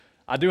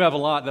I do have a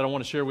lot that I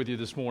want to share with you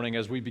this morning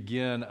as we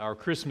begin our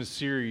Christmas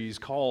series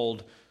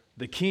called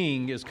The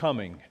King is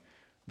Coming.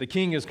 The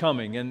King is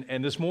Coming.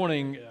 And this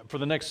morning, for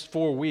the next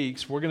 4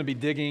 weeks, we're going to be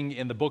digging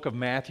in the book of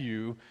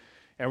Matthew,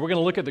 and we're going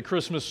to look at the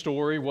Christmas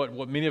story,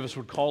 what many of us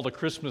would call the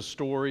Christmas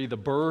story, the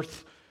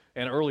birth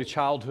and early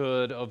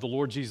childhood of the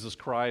Lord Jesus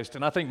Christ.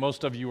 And I think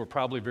most of you are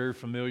probably very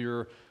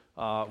familiar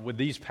with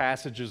these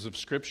passages of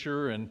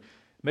Scripture, and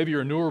maybe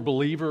you're a newer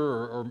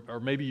believer or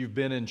maybe you've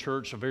been in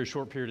church a very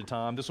short period of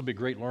time. This will be a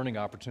great learning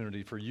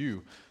opportunity for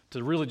you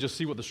to really just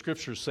see what the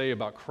Scriptures say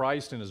about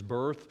Christ and His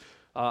birth.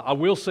 I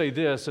will say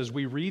this, as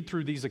we read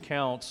through these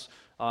accounts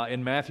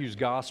in Matthew's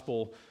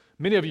Gospel,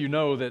 many of you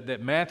know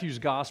that Matthew's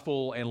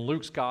Gospel and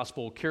Luke's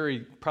Gospel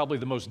carry probably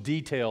the most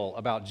detail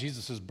about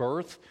Jesus'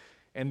 birth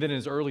and then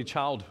his early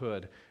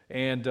childhood.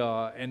 And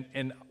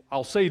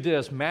I'll say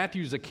this,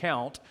 Matthew's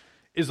account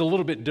is a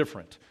little bit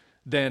different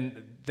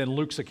than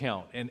Luke's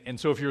account. And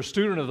so if you're a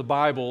student of the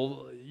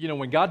Bible, you know,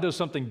 when God does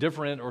something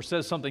different or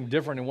says something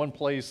different in one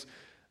place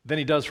than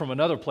He does from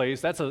another place,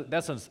 that's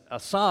a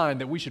sign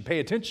that we should pay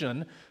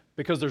attention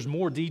because there's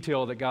more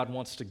detail that God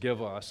wants to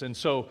give us. And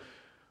so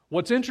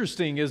what's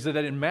interesting is that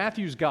in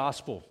Matthew's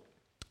Gospel,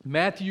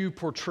 Matthew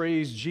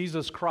portrays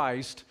Jesus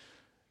Christ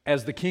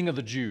as the King of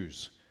the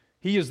Jews.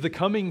 He is the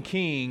coming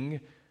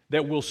King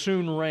that will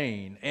soon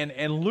reign.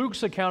 And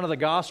Luke's account of the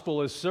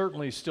Gospel is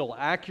certainly still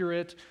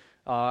accurate.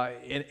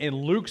 In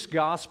Luke's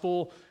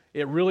Gospel,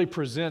 it really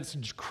presents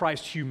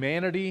Christ's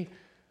humanity.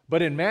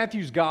 But in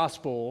Matthew's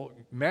Gospel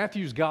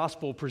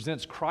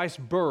presents Christ's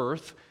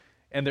birth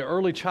and the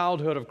early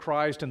childhood of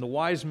Christ and the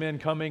wise men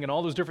coming and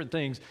all those different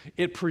things.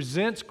 It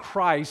presents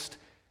Christ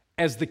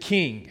as the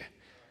King.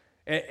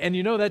 And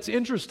you know, that's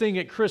interesting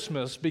at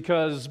Christmas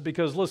because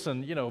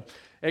listen, you know,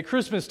 at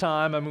Christmas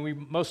time, I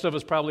mean, most of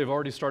us probably have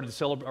already started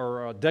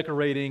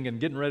decorating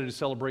and getting ready to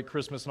celebrate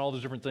Christmas and all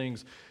those different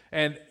things.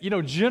 And, you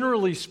know,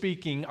 generally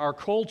speaking, our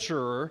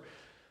cultural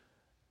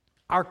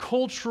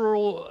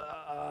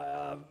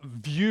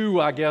view,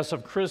 I guess,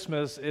 of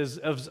Christmas is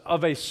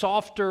of a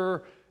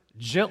softer,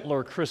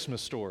 gentler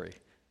Christmas story,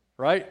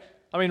 right?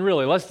 I mean,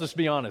 really, let's just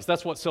be honest.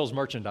 That's what sells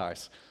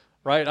merchandise,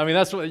 right? I mean,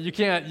 that's what you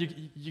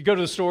go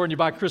to the store and you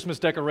buy Christmas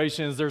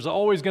decorations. There's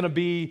always going to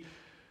be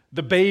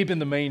the babe in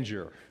the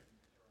manger.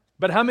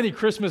 But how many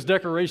Christmas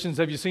decorations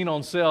have you seen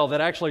on sale that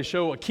actually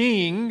show a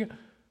king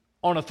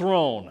on a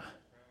throne?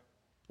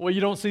 Well, you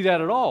don't see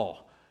that at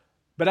all.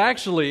 But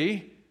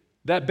actually,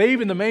 that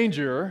babe in the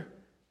manger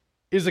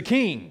is a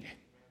king.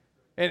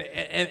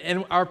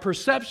 And our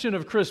perception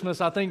of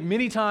Christmas, I think,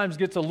 many times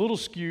gets a little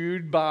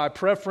skewed by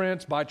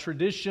preference, by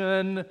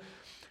tradition,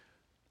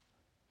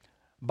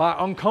 by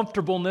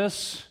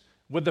uncomfortableness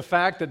with the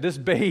fact that this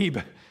babe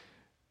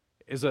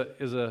is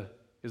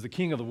the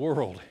king of the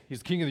world. He's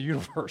the king of the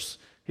universe.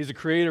 He's the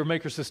creator,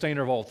 maker,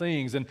 sustainer of all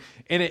things. And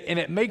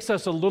it makes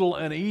us a little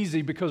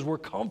uneasy because we're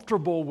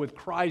comfortable with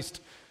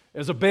Christ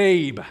as a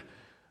babe.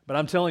 But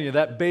I'm telling you,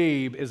 that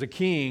babe is a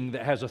king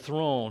that has a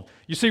throne.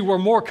 You see, we're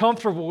more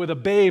comfortable with a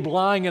babe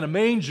lying in a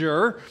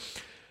manger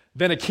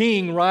than a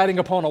king riding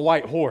upon a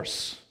white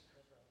horse.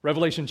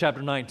 Revelation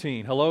chapter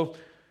 19. Hello?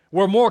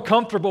 We're more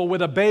comfortable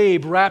with a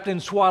babe wrapped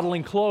in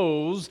swaddling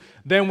clothes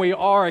than we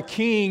are a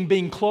king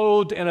being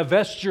clothed in a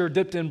vesture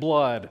dipped in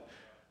blood.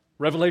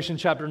 Revelation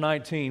chapter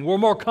 19. We're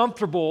more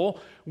comfortable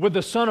with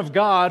the Son of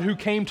God who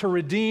came to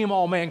redeem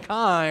all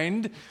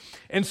mankind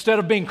instead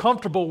of being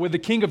comfortable with the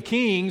King of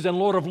Kings and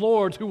Lord of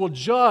Lords who will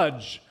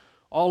judge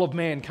all of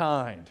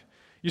mankind.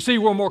 You see,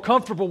 we're more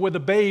comfortable with the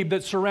babe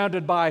that's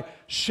surrounded by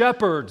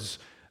shepherds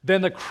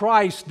than the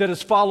Christ that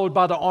is followed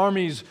by the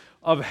armies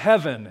of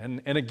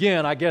heaven. And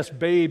again, I guess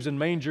babes and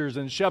mangers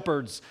and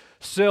shepherds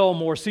sell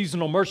more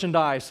seasonal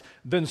merchandise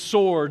than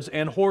swords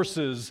and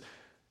horses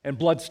and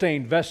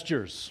bloodstained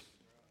vestures.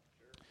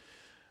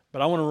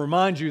 But I want to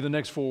remind you the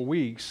next 4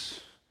 weeks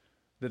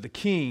that the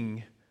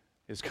King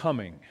is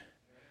coming.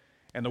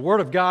 And the Word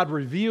of God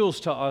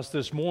reveals to us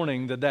this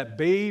morning that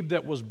babe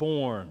that was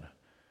born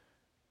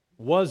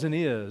was and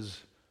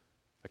is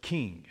a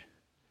king.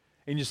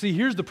 And you see,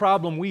 here's the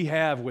problem we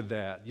have with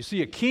that. You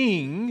see, a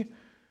king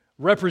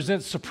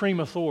represents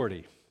supreme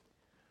authority.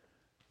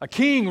 A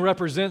king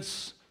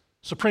represents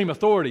supreme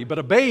authority, but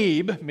a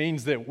babe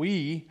means that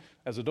we,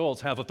 as adults,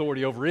 have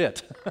authority over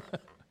it.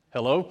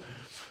 Hello?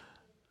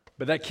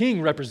 But that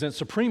king represents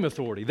supreme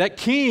authority. That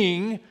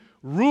king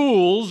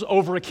rules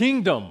over a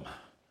kingdom.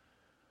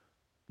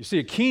 You see,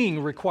 a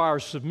king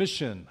requires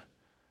submission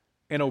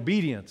and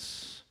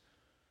obedience.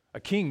 A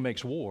king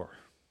makes war.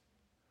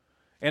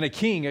 And a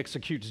king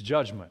executes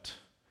judgment.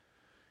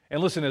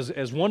 And listen,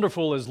 as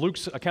wonderful as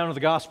Luke's account of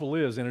the gospel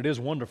is, and it is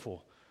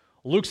wonderful,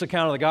 Luke's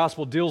account of the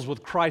gospel deals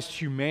with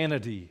Christ's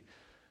humanity.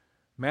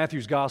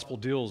 Matthew's gospel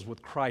deals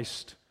with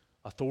Christ's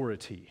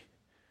authority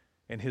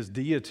and His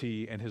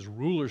deity and His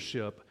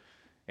rulership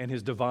and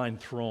His divine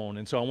throne.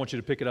 And so I want you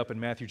to pick it up in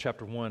Matthew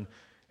chapter 1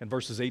 and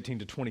verses 18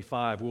 to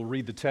 25. We'll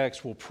read the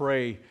text, we'll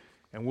pray,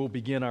 and we'll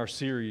begin our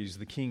series,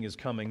 The King is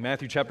Coming.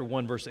 Matthew chapter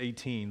 1, verse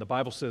 18, the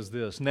Bible says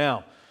this,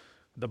 "Now,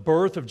 the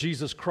birth of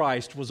Jesus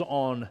Christ was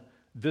on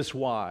this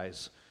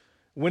wise.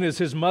 when as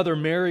his mother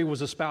Mary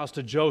was espoused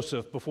to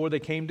Joseph, before they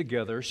came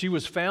together, she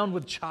was found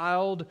with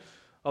child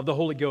of the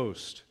Holy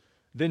Ghost.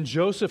 Then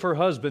Joseph, her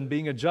husband,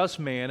 being a just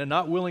man and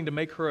not willing to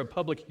make her a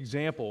public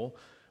example,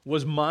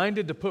 was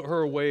minded to put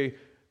her away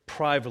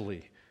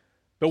privately.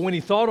 But when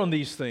he thought on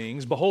these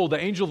things, behold, the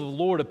angel of the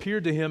Lord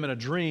appeared to him in a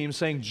dream,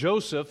 saying,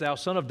 Joseph, thou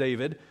son of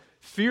David,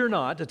 fear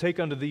not to take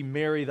unto thee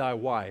Mary thy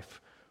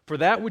wife, for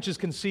that which is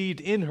conceived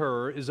in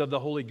her is of the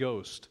Holy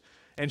Ghost.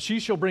 And she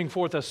shall bring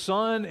forth a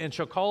son,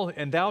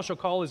 and thou shalt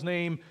call his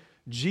name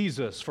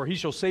Jesus, for he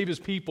shall save his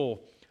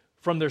people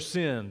from their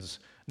sins.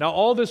 Now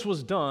all this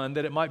was done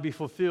that it might be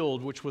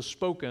fulfilled, which was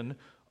spoken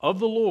of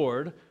the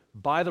Lord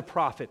by the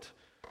prophet,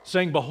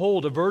 saying,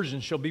 Behold, a virgin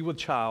shall be with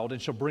child, and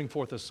shall bring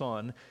forth a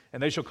son,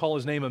 and they shall call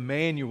his name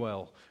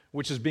Emmanuel,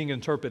 which is being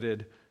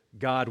interpreted,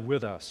 God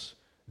with us.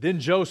 Then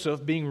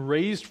Joseph, being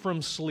raised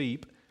from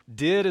sleep,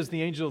 did as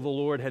the angel of the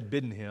Lord had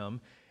bidden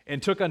him,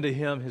 and took unto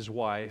him his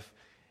wife,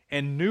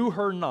 and knew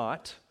her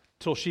not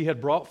till she had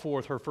brought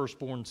forth her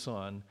firstborn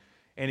son,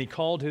 and he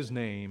called his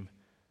name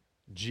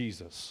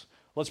Jesus.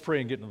 Let's pray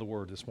and get into the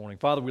Word this morning.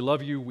 Father, we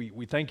love you.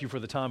 We thank you for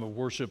the time of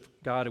worship.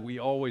 God, we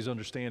always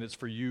understand it's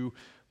for you,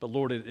 but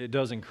Lord, it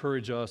does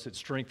encourage us. It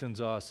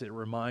strengthens us. It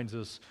reminds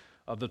us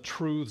of the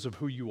truths of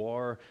who you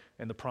are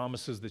and the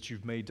promises that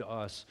you've made to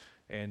us.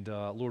 And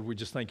Lord, we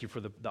just thank you for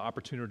the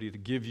opportunity to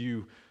give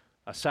you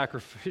a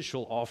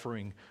sacrificial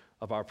offering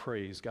of our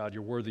praise. God,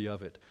 you're worthy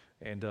of it.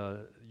 And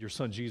your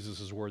son Jesus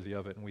is worthy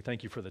of it. And we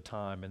thank you for the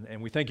time.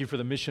 And we thank you for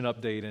the mission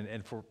update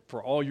and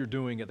for all you're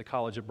doing at the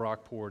college at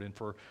Brockport and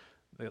for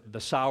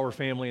the Sauer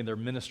family and their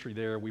ministry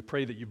there. We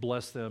pray that you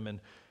bless them and,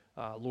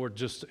 Lord,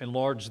 just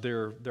enlarge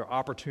their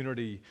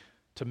opportunity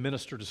to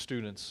minister to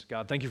students.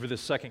 God, thank you for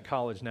this second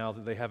college now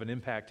that they have an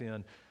impact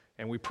in.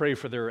 And we pray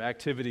for their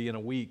activity in a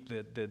week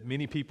that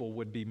many people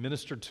would be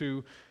ministered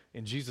to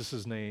in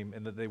Jesus' name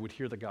and that they would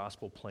hear the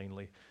gospel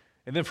plainly.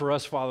 And then for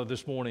us, Father,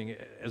 this morning,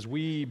 as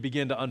we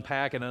begin to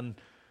unpack and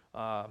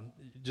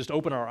just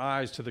open our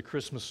eyes to the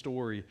Christmas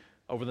story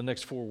over the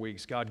next 4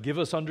 weeks, God, give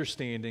us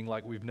understanding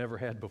like we've never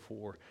had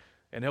before,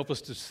 and help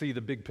us to see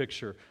the big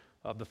picture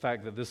of the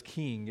fact that this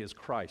King is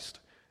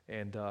Christ,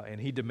 and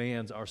He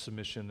demands our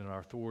submission and our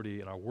authority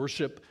and our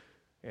worship,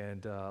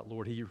 and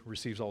Lord, He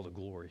receives all the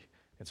glory.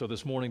 And so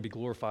this morning, be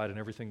glorified in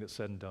everything that's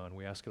said and done.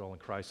 We ask it all in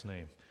Christ's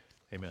name.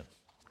 Amen.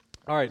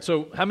 All right,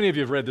 so how many of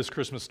you have read this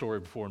Christmas story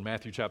before in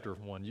Matthew chapter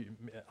 1?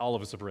 All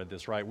of us have read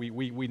this, right?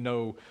 We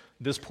know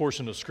this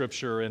portion of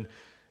Scripture, and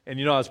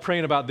you know, I was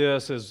praying about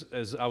this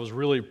as I was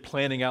really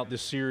planning out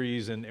this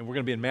series, and we're going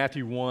to be in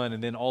Matthew 1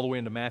 and then all the way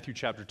into Matthew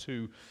chapter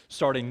 2.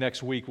 Starting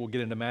next week, we'll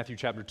get into Matthew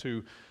chapter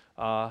 2.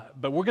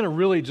 But we're going to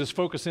really just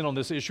focus in on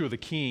this issue of the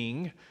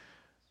King,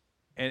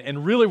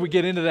 and really we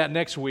get into that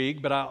next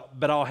week, but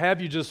I'll have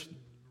you just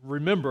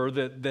remember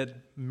that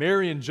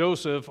Mary and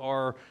Joseph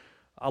are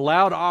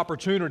allowed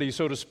opportunity,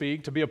 so to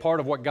speak, to be a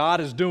part of what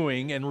God is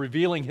doing and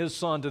revealing His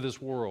Son to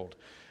this world.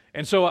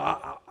 And so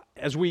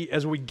as we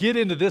get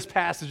into this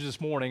passage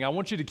this morning, I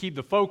want you to keep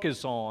the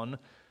focus on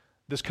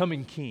this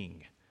coming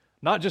King.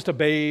 Not just a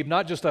babe,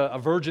 not just a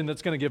virgin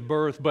that's going to give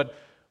birth,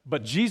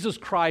 but Jesus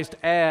Christ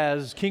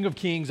as King of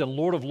Kings and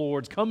Lord of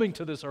Lords coming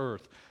to this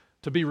earth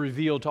to be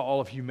revealed to all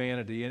of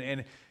humanity.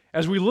 And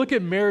as we look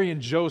at Mary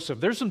and Joseph,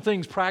 there's some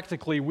things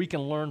practically we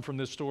can learn from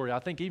this story, I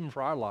think even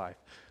for our life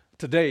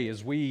today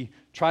as we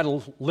try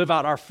to live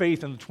out our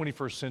faith in the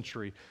 21st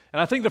century.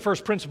 And I think the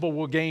first principle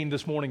we'll gain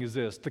this morning is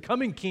this: the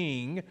coming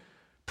King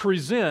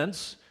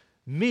presents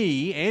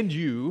me and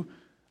you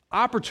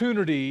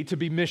opportunity to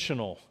be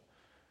missional.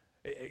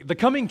 The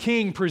coming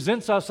King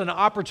presents us an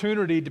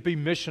opportunity to be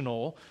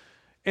missional.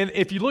 And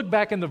if you look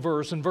back in the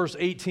verse, in verse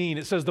 18,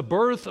 it says, the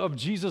birth of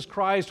Jesus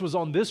Christ was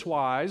on this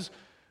wise,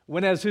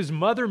 when as his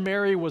mother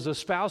Mary was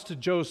espoused to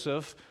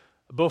Joseph,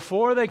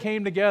 before they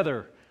came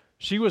together,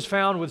 she was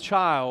found with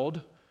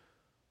child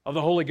of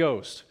the Holy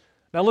Ghost.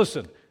 Now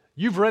listen,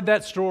 you've read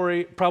that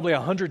story probably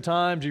 100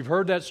 times. You've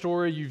heard that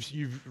story.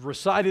 You've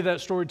recited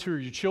that story to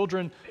your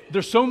children.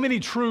 There's so many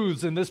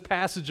truths in this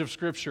passage of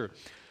Scripture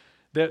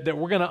that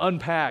we're going to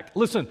unpack.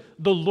 Listen,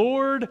 the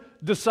Lord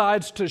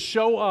decides to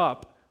show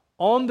up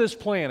on this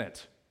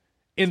planet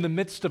in the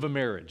midst of a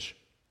marriage.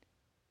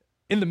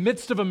 In the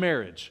midst of a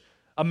marriage.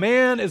 A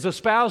man is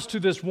espoused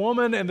to this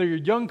woman, and they're a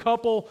young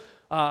couple.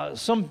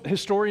 Some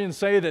historians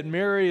say that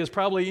Mary is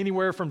probably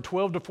anywhere from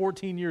 12 to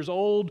 14 years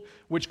old,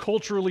 which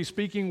culturally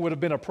speaking would have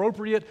been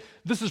appropriate.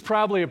 This is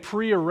probably a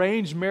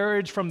pre-arranged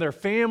marriage from their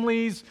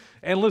families.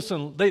 And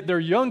listen, they're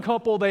a young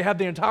couple. They have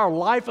the entire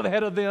life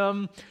ahead of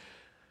them.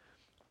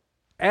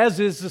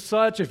 As is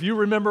such, if you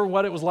remember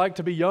what it was like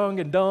to be young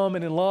and dumb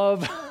and in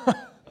love.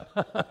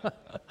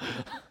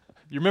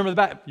 You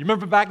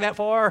remember back that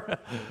far?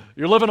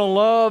 You're living on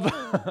love.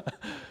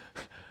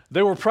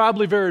 They were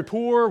probably very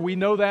poor. We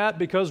know that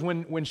because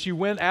when she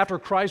went after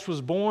Christ was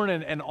born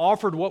and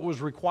offered what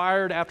was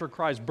required after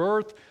Christ's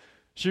birth,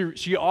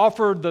 she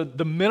offered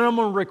the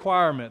minimum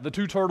requirement, the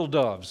 2 turtle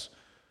doves,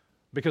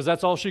 because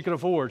that's all she could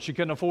afford. She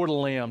couldn't afford a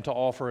lamb to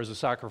offer as a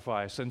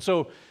sacrifice. And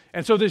so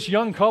this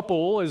young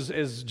couple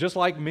is just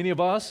like many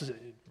of us,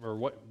 or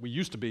what we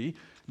used to be,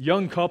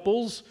 young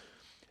couples.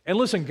 And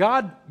listen,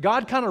 God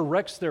kind of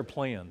wrecks their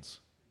plans.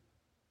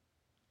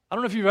 I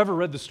don't know if you've ever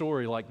read the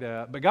story like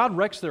that, but God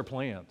wrecks their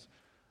plans.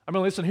 I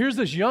mean, listen, here's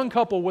this young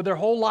couple with their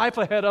whole life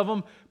ahead of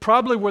them,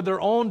 probably with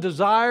their own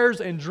desires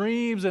and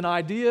dreams and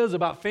ideas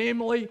about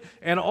family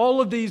and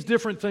all of these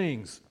different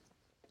things.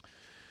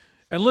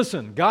 And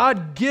listen,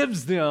 God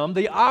gives them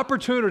the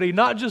opportunity,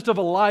 not just of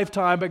a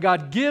lifetime, but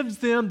God gives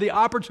them the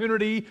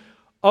opportunity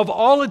of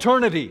all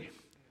eternity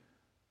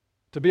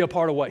to be a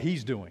part of what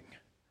He's doing.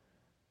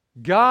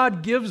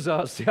 God gives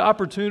us the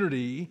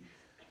opportunity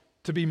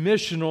to be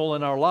missional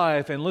in our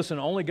life. And listen,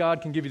 only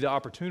God can give you the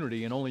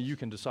opportunity, and only you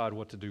can decide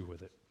what to do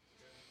with it.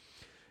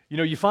 You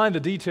know, you find the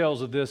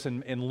details of this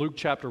in Luke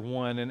chapter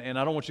 1, and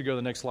I don't want you to go to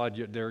the next slide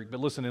yet, Derek, but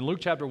listen, in Luke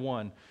chapter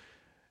 1,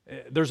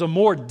 there's a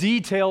more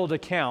detailed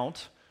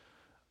account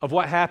of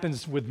what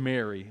happens with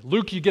Mary.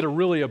 Luke, you get a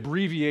really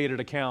abbreviated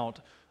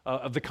account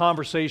of the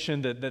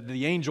conversation that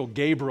the angel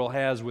Gabriel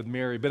has with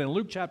Mary. But in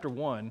Luke chapter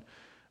 1,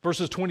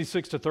 verses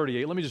 26 to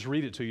 38, let me just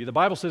read it to you. The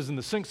Bible says, in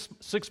the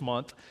sixth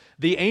month,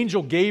 the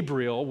angel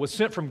Gabriel was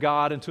sent from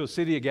God into a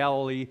city of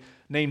Galilee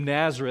named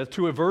Nazareth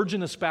to a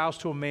virgin espoused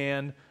to a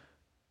man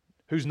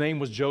whose name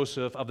was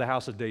Joseph of the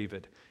house of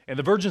David. And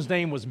the virgin's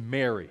name was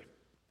Mary.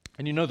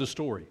 And you know the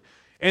story.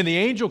 And the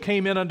angel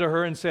came in unto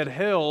her and said,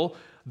 Hail,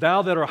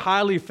 thou that art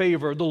highly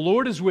favored, the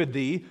Lord is with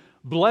thee.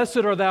 Blessed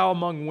art thou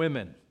among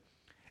women.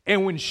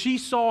 And when she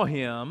saw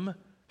him,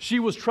 she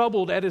was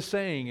troubled at his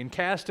saying, and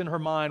cast in her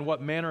mind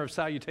what manner of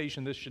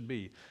salutation this should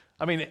be.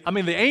 I mean,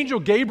 the angel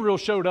Gabriel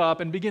showed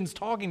up and begins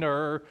talking to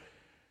her,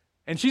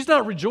 and she's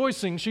not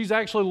rejoicing. She's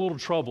actually a little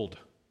troubled.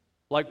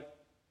 Like,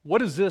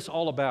 what is this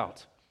all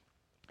about?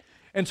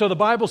 And so the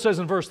Bible says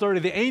in verse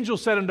 30, the angel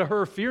said unto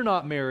her, Fear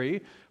not,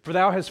 Mary, for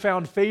thou hast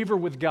found favor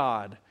with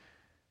God.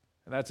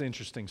 And that's an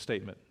interesting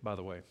statement, by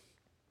the way.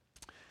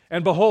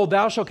 And behold,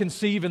 thou shalt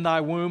conceive in thy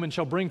womb, and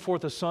shall bring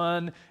forth a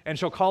son, and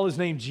shall call his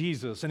name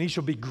Jesus. And he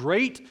shall be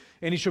great,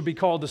 and he shall be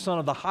called the Son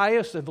of the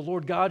Highest, and the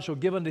Lord God shall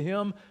give unto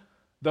him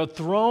the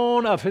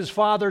throne of his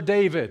father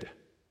David,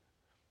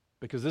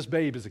 because this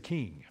babe is a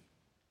king.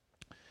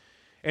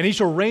 And he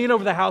shall reign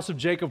over the house of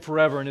Jacob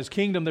forever, and his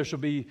kingdom there shall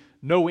be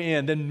no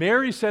end. Then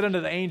Mary said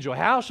unto the angel,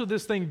 How shall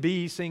this thing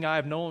be, seeing I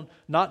have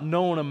not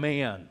known a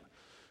man?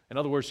 In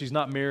other words, she's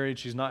not married,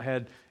 she's not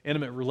had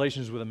intimate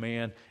relations with a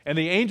man. And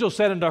the angel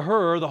said unto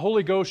her, The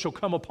Holy Ghost shall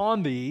come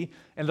upon thee,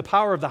 and the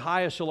power of the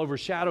highest shall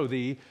overshadow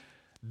thee.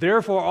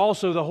 Therefore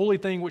also the holy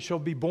thing which shall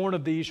be born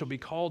of thee shall be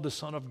called the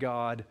Son of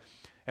God.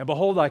 And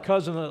behold, thy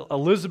cousin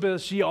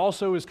Elizabeth, she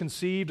also is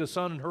conceived a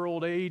son in her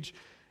old age.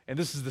 And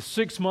this is the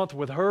 6th month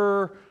with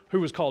her, who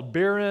was called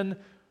barren.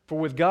 For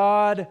with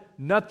God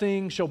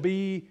nothing shall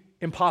be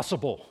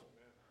impossible.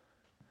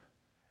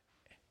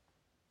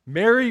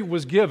 Mary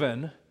was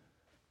given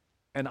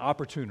an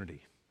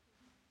opportunity.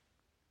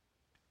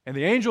 And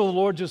the angel of the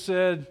Lord just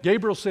said,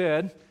 Gabriel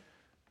said,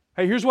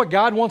 hey, here's what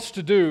God wants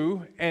to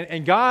do,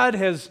 and God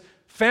has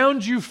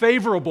found you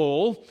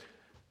favorable,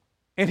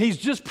 and He's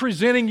just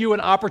presenting you an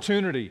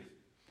opportunity.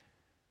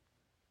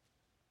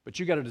 But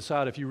you got to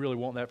decide if you really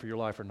want that for your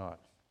life or not.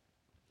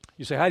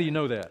 You say, how do you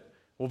know that?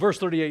 Well, verse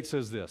 38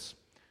 says this,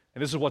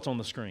 and this is what's on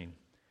the screen.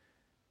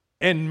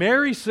 And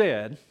Mary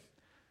said,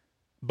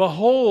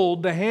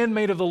 Behold, the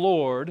handmaid of the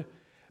Lord,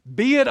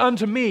 be it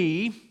unto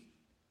me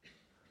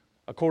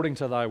according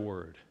to thy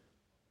word.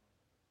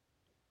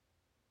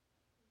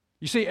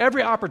 You see,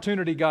 every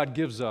opportunity God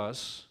gives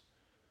us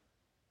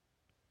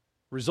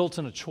results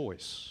in a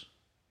choice.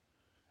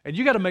 And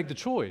you got to make the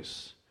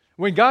choice.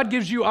 When God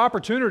gives you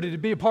opportunity to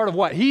be a part of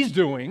what He's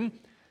doing,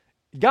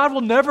 God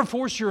will never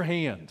force your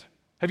hand.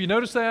 Have you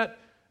noticed that?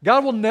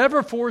 God will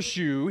never force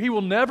you. He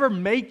will never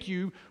make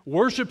you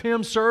worship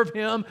Him, serve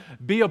Him,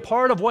 be a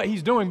part of what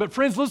He's doing. But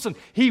friends, listen,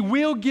 He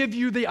will give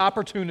you the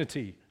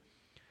opportunity.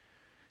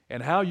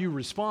 And how you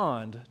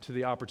respond to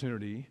the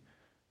opportunity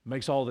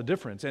makes all the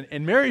difference.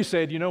 And Mary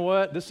said, you know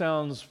what? This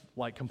sounds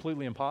like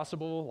completely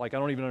impossible. Like I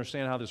don't even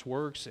understand how this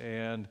works.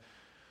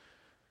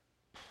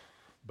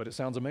 But it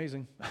sounds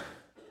amazing.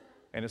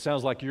 And it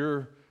sounds like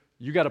you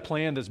got a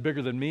plan that's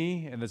bigger than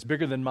me and that's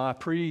bigger than my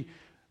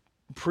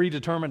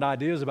predetermined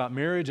ideas about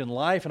marriage and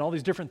life and all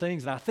these different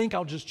things, and I think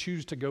I'll just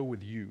choose to go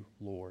with you,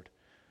 Lord.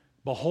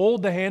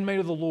 Behold the handmaid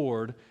of the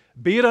Lord,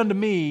 be it unto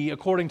me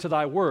according to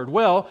thy word.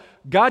 Well,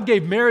 God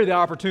gave Mary the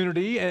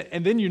opportunity,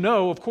 and then you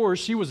know, of course,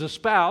 she was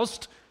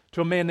espoused to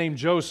a man named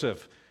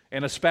Joseph.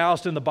 And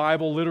espoused in the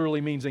Bible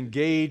literally means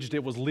engaged.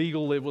 It was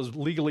legal, it was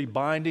legally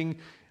binding,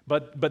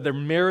 but their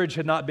marriage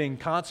had not been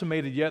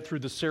consummated yet through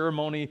the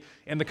ceremony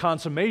and the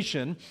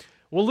consummation.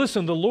 Well,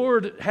 listen, the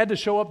Lord had to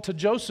show up to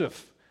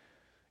Joseph.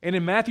 And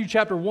in Matthew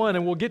chapter 1,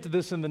 and we'll get to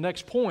this in the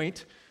next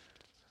point,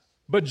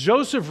 but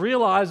Joseph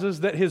realizes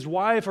that his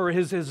wife or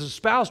his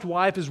espoused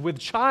wife is with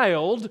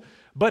child,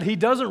 but he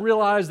doesn't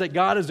realize that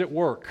God is at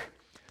work.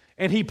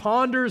 And he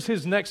ponders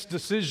his next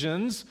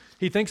decisions.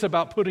 He thinks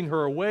about putting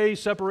her away,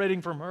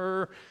 separating from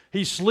her.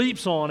 He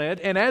sleeps on it.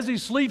 And as he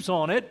sleeps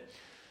on it,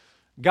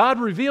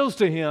 God reveals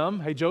to him,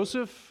 hey,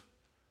 Joseph,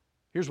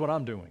 here's what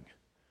I'm doing.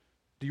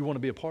 Do you want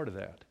to be a part of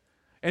that?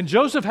 And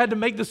Joseph had to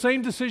make the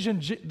same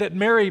decision that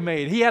Mary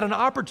made. He had an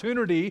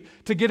opportunity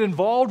to get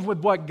involved with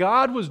what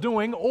God was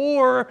doing,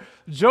 or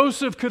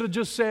Joseph could have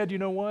just said, you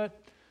know what?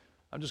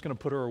 I'm just going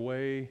to put her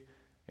away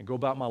and go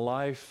about my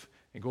life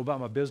and go about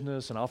my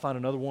business, and I'll find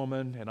another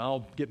woman, and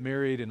I'll get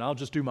married, and I'll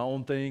just do my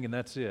own thing, and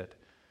that's it.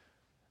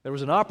 There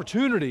was an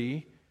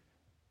opportunity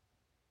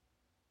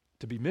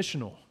to be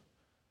missional,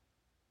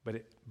 but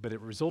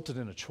it resulted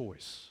in a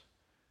choice.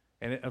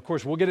 And of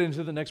course, we'll get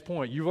into the next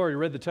point. You've already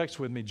read the text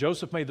with me.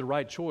 Joseph made the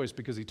right choice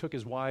because he took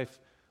his wife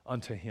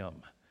unto him.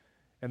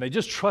 And they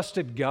just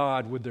trusted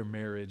God with their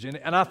marriage.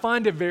 And I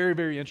find it very,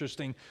 very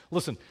interesting.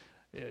 Listen,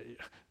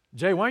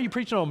 Jay, why are you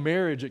preaching on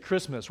marriage at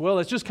Christmas? Well,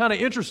 it's just kind of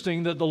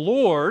interesting that the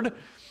Lord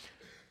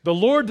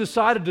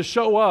decided to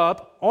show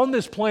up on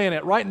this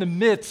planet right in the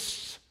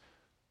midst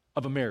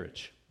of a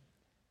marriage.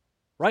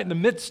 Right in the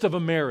midst of a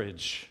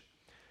marriage.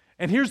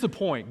 And here's the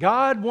point.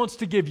 God wants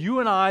to give you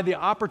and I the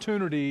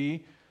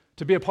opportunity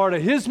to be a part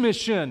of His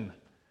mission.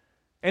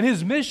 And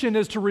His mission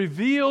is to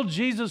reveal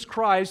Jesus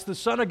Christ, the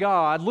Son of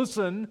God,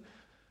 listen,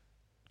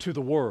 to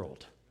the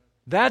world.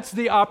 That's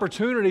the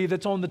opportunity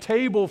that's on the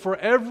table for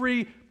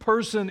every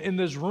person in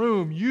this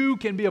room. You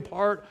can be a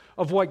part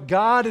of what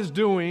God is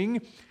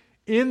doing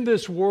in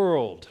this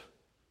world.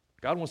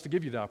 God wants to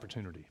give you the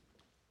opportunity.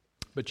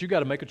 But you got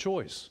to make a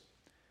choice.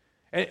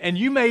 And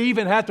you may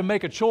even have to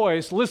make a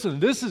choice. Listen,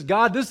 this is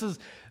God, this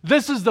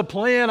is the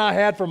plan I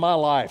had for my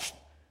life.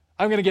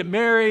 I'm going to get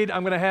married.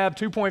 I'm going to have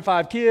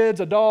 2.5 kids,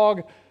 a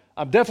dog.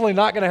 I'm definitely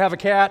not going to have a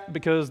cat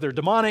because they're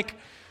demonic.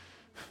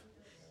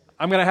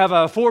 I'm going to have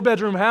a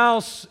 4-bedroom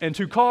house and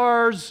 2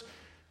 cars.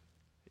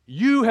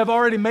 You have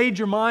already made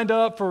your mind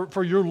up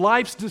for your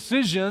life's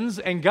decisions,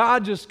 and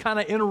God just kind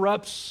of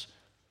interrupts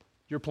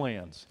your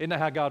plans. Isn't that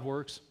how God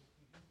works?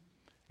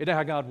 Isn't that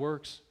how God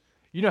works?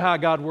 You know how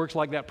God works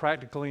like that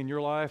practically in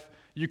your life?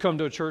 You come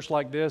to a church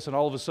like this, and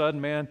all of a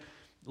sudden, man,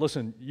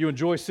 listen, you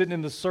enjoy sitting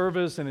in the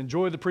service and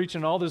enjoy the preaching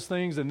and all these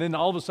things, and then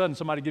all of a sudden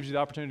somebody gives you the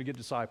opportunity to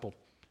get discipled.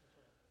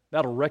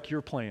 That'll wreck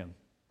your plan.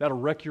 That'll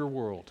wreck your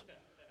world.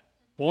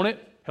 Won't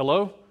it?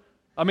 Hello?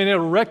 I mean,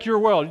 it'll wreck your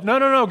world.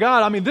 No,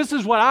 God, I mean, this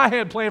is what I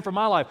had planned for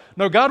my life.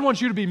 No, God wants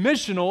you to be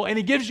missional, and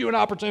He gives you an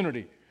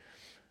opportunity.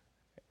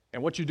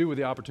 And what you do with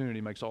the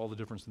opportunity makes all the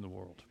difference in the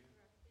world.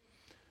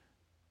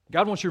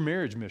 God wants your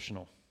marriage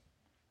missional.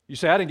 You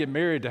say, I didn't get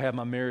married to have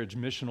my marriage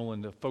missional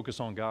and to focus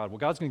on God. Well,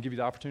 God's going to give you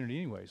the opportunity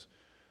anyways.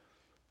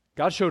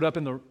 God showed up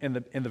in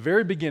the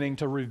very beginning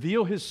to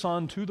reveal His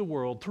Son to the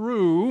world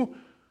through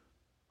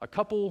a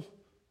couple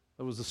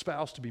that was the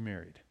spouse to be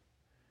married.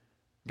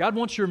 God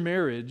wants your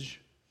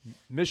marriage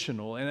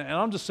missional. And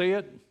I'll just say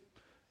it.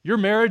 Your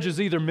marriage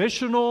is either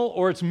missional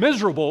or it's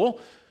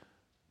miserable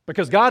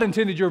because God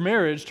intended your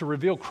marriage to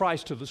reveal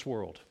Christ to this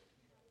world.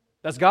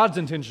 That's God's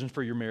intention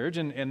for your marriage,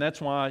 and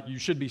that's why you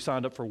should be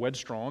signed up for Wed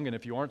Strong. And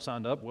if you aren't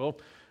signed up, well,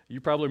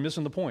 you probably are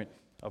missing the point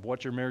of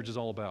what your marriage is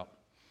all about.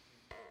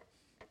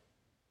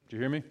 Do you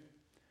hear me?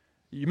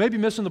 You may be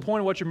missing the point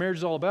of what your marriage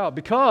is all about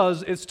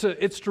because it's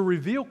to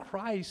reveal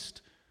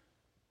Christ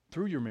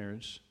through your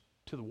marriage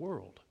to the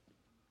world.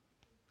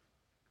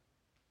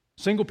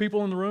 Single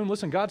people in the room,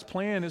 listen, God's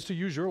plan is to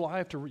use your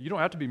life you don't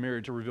have to be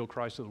married to reveal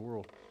Christ to the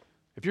world.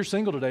 If you're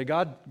single today,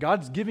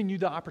 God's giving you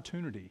the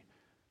opportunity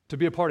to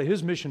be a part of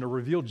His mission to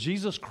reveal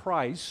Jesus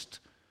Christ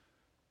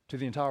to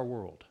the entire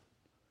world.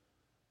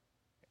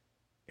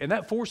 And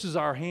that forces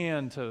our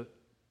hand to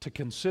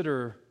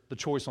consider the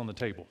choice on the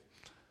table.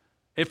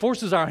 It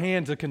forces our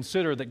hand to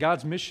consider that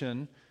God's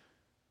mission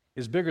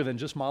is bigger than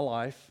just my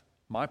life,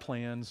 my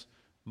plans,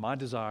 my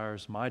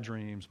desires, my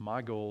dreams,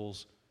 my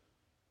goals.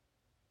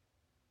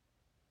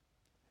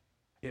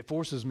 It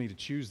forces me to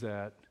choose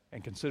that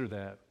and consider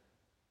that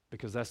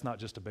because that's not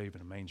just a babe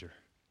in a manger.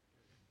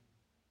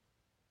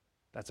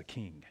 That's a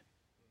king.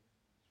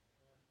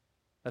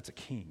 That's a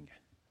king.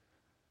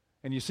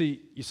 And you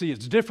see,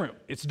 it's different.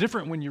 It's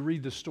different when you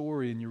read the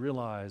story and you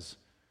realize,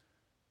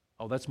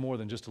 oh, that's more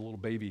than just a little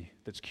baby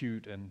that's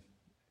cute and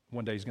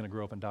one day he's going to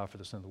grow up and die for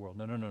the sin of the world.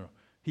 No.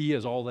 He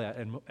is all that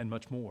and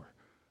much more.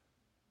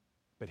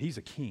 But He's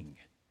a king.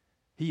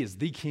 He is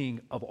the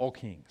King of all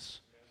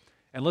kings.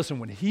 And listen,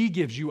 when He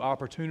gives you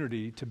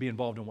opportunity to be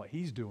involved in what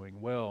He's doing,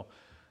 well,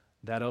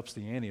 that ups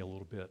the ante a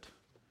little bit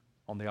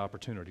on the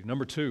opportunity.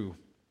 Number two,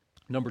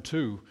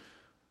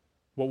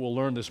 what we'll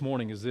learn this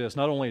morning is this.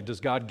 Not only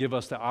does God give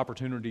us the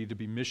opportunity to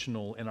be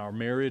missional in our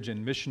marriage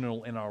and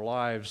missional in our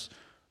lives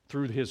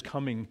through His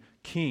coming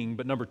King,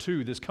 but number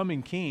two, this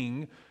coming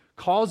King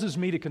causes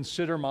me to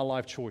consider my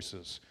life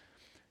choices.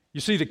 You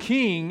see, the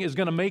King is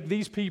going to make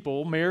these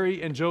people,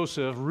 Mary and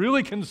Joseph,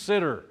 really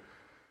consider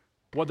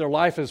what their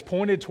life is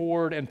pointed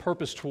toward and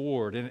purposed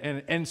toward.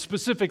 And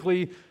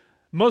specifically,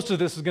 most of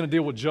this is going to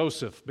deal with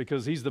Joseph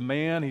because he's the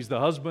man, he's the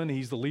husband,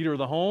 he's the leader of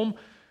the home.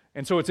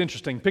 And so it's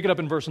interesting. Pick it up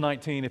in verse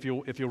 19 if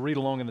you'll read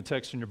along in the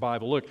text in your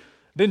Bible. Look,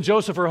 then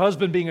Joseph, her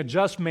husband, being a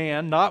just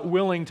man, not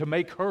willing to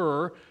make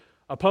her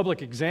a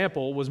public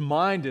example, was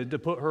minded to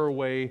put her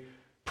away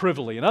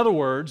privily. In other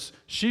words,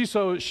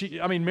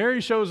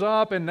 Mary shows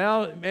up and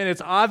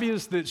it's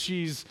obvious that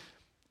she's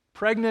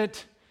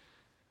pregnant,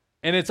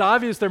 and it's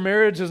obvious their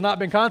marriage has not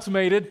been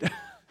consummated.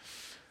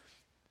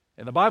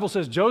 And the Bible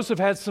says Joseph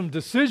had some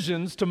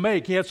decisions to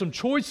make. He had some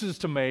choices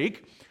to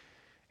make,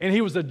 and he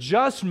was a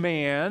just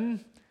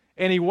man,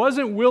 and he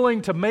wasn't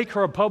willing to make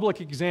her a public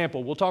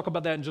example. We'll talk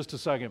about that in just a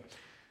second.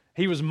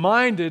 He was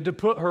minded to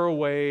put her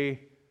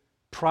away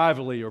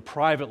privately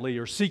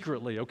or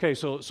secretly. Okay,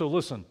 so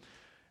listen.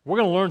 We're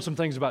going to learn some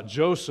things about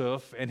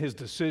Joseph and his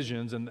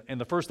decisions, and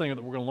the first thing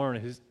that we're going to learn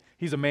is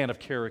he's a man of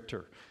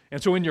character.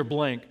 And so in your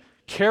blank,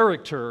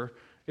 character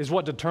is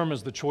what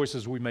determines the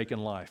choices we make in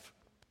life.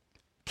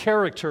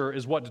 Character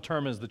is what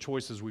determines the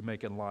choices we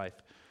make in life.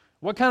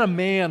 What kind of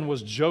man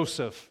was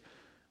Joseph?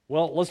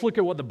 Well, let's look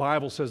at what the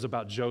Bible says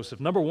about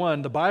Joseph. Number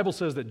one, the Bible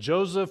says that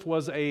Joseph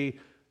was a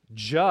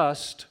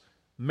just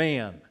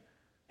man.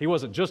 He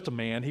wasn't just a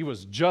man, he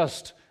was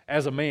just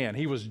as a man.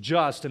 He was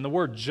just, and the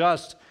word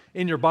just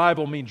in your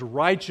Bible means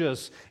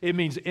righteous, it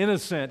means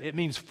innocent, it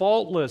means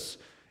faultless,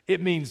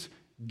 it means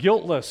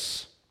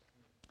guiltless.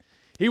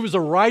 He was a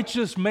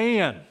righteous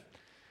man.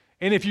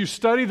 And if you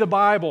study the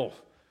Bible,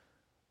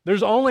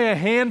 there's only a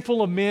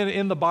handful of men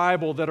in the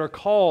Bible that are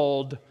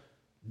called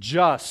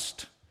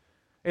just.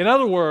 In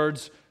other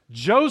words,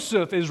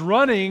 Joseph is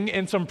running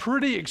in some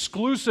pretty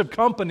exclusive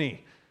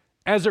company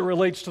as it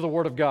relates to the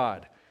Word of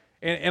God.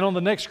 And on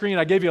the next screen,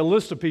 I gave you a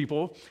list of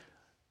people.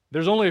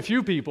 There's only a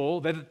few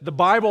people that the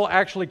Bible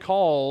actually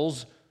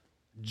calls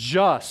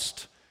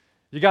just.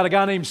 You got a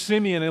guy named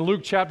Simeon in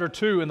Luke chapter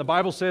 2, and the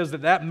Bible says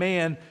that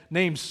man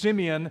named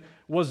Simeon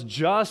was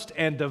just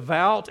and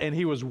devout, and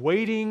he was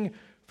waiting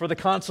for the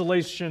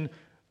consolation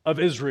of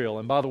Israel.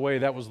 And by the way,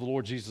 that was the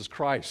Lord Jesus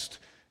Christ.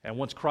 And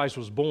once Christ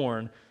was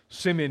born,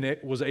 Simeon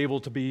was able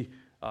to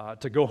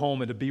go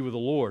home and to be with the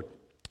Lord.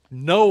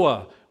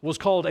 Noah was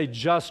called a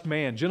just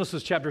man.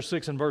 Genesis chapter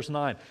 6 and verse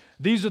 9.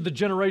 These are the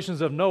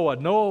generations of Noah.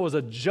 Noah was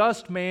a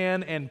just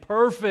man and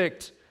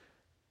perfect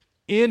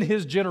in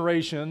his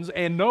generations,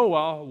 and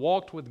Noah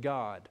walked with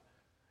God.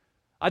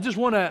 I just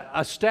want to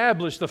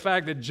establish the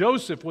fact that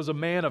Joseph was a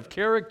man of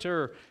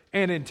character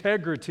and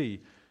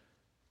integrity,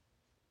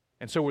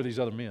 and so were these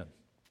other men.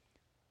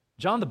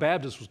 John the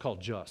Baptist was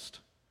called just.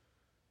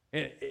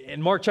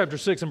 In Mark chapter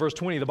 6 and verse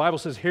 20, the Bible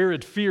says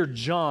Herod feared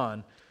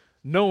John,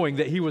 knowing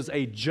that he was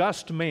a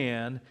just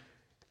man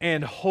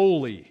and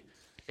holy.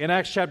 In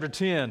Acts chapter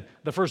 10,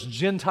 the first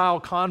Gentile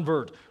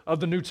convert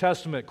of the New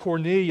Testament,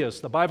 Cornelius,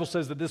 the Bible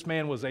says that this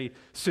man was a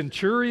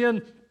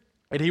centurion,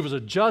 and he was a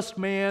just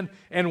man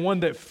and one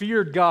that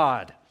feared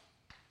God.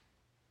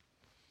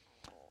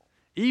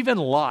 Even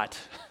Lot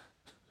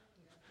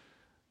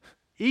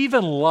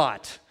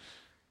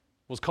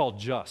was called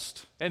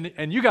just.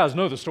 And you guys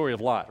know the story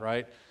of Lot,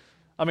 right?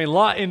 I mean,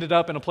 Lot ended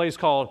up in a place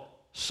called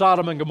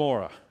Sodom and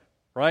Gomorrah,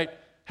 right?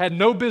 Had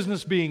no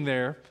business being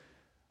there,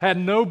 had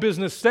no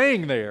business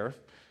staying there,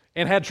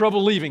 and had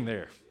trouble leaving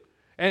there.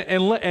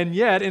 And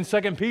yet, in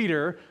 2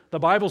 Peter, the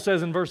Bible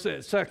says in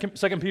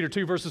 2 Peter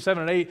 2, verses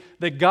 7 and 8,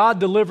 that God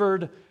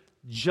delivered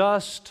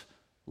just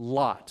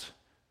Lot,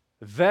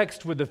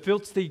 vexed with the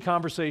filthy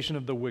conversation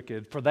of the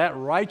wicked, for that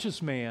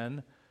righteous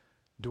man,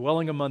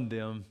 dwelling among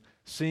them,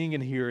 seeing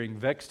and hearing,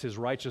 vexed his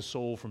righteous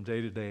soul from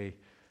day to day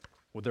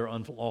with their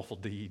unlawful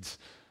deeds.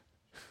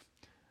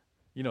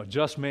 You know,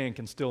 just man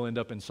can still end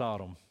up in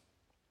Sodom,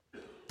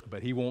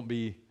 but he won't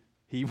be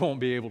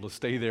able to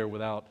stay there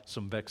without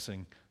some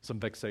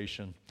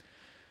vexation.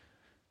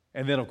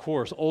 And then, of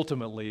course,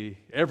 ultimately,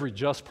 every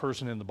just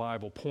person in the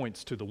Bible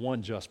points to the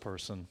one just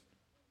person,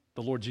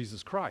 the Lord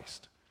Jesus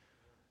Christ.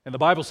 And the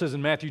Bible says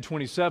in Matthew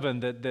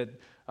 27 that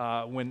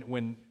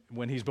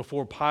when he's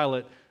before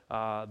Pilate,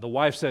 the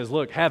wife says,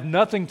 "Look, have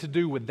nothing to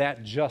do with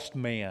that just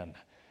man."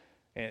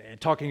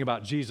 And talking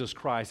about Jesus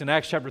Christ. In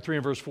Acts chapter 3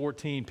 and verse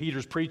 14,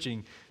 Peter's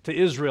preaching to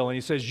Israel, and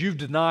he says, "You've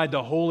denied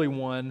the Holy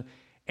One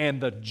and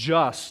the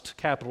just,"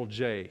 capital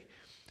J.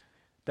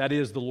 That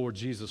is the Lord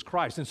Jesus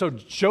Christ. And so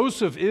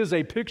Joseph is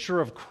a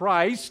picture of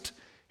Christ.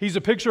 He's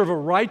a picture of a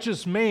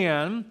righteous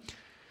man.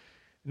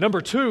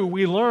 Number two,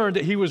 we learned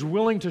that he was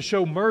willing to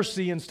show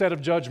mercy instead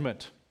of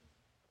judgment.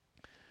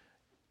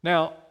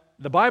 Now,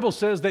 the Bible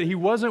says that he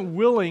wasn't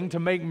willing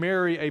to make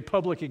Mary a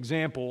public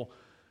example,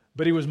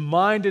 but he was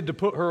minded to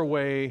put her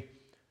away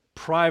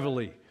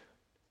privately.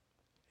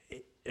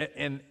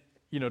 And,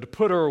 you know, to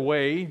put her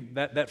away,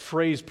 that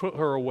phrase, put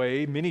her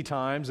away, many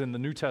times in the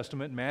New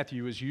Testament,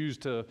 Matthew is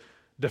used to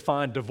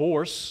define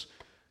divorce.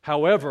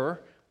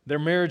 However, their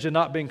marriage had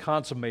not been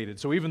consummated.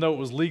 So even though it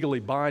was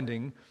legally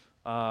binding,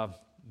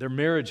 their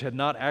marriage had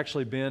not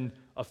actually been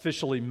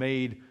officially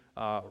made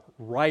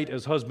right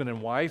as husband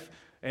and wife.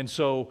 And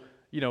so,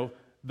 you know,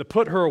 the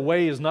put her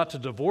away is not to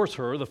divorce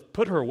her. The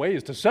put her away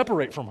is to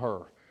separate from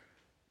her,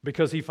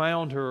 because he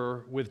found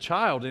her with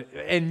child.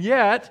 And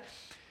yet,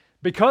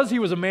 because he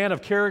was a man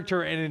of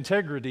character and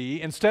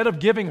integrity, instead of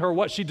giving her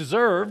what she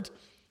deserved,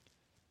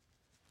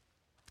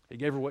 he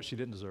gave her what she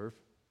didn't deserve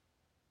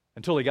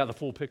until he got the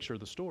full picture of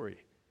the story.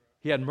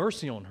 He had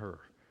mercy on her.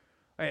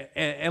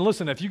 And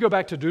listen, if you go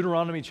back to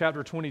Deuteronomy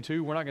chapter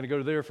 22, we're not going to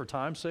go there for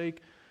time's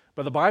sake,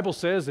 but the Bible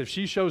says if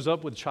she shows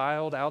up with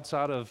child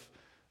outside of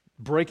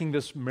breaking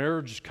this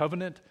marriage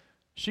covenant,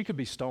 she could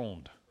be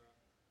stoned.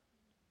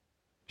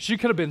 She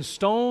could have been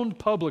stoned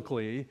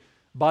publicly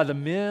by the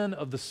men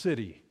of the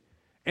city.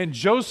 And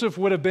Joseph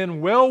would have been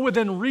well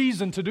within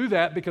reason to do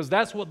that because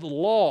that's what the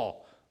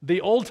law,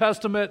 the Old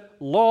Testament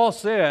law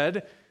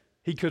said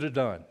he could have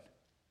done.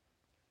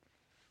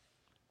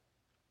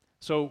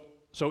 So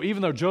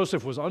even though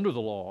Joseph was under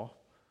the law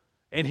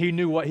and he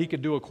knew what he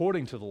could do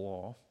according to the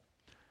law,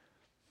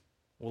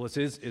 well,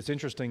 it's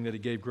interesting that he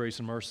gave grace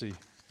and mercy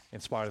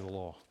in spite of the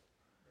law.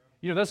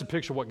 You know, that's a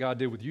picture of what God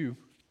did with you.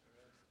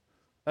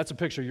 That's a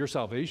picture of your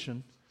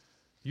salvation.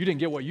 You didn't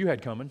get what you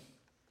had coming,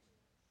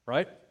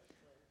 right?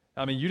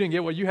 I mean, you didn't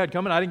get what you had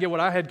coming. I didn't get what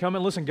I had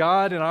coming. Listen,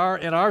 God, in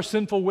our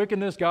sinful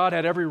wickedness, God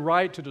had every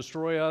right to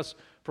destroy us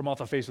from off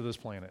the face of this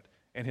planet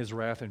and His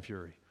wrath and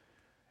fury.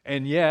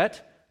 And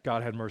yet,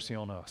 God had mercy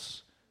on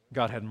us.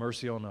 God had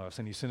mercy on us,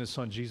 and He sent His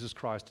Son, Jesus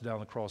Christ, to die on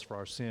the cross for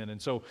our sin.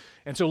 And so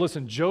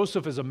listen,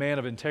 Joseph is a man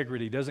of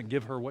integrity. He doesn't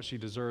give her what she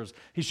deserves.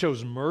 He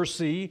shows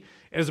mercy.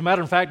 As a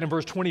matter of fact, in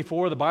verse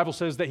 24, the Bible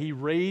says that he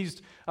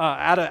raised,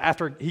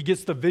 after he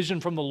gets the vision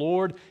from the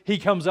Lord, he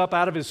comes up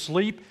out of his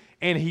sleep,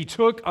 and he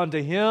took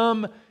unto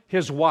him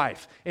his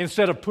wife.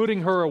 Instead of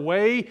putting her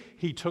away,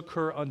 he took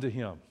her unto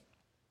him.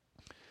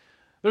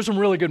 There's some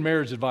really good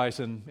marriage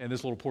advice in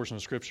this little portion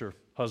of Scripture,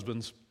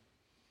 husbands,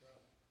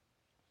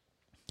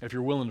 if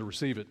you're willing to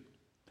receive it.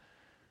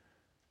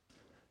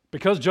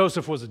 Because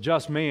Joseph was a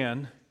just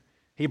man,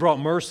 he brought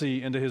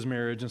mercy into his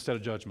marriage instead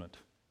of judgment.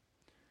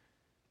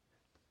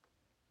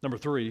 Number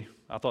 3,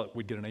 I thought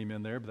we'd get an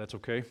amen there, but that's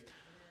okay.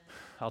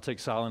 I'll take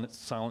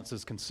silence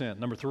as consent.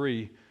 Number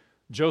 3,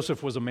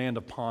 Joseph was a man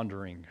of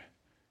pondering.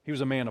 He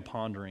was a man of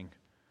pondering.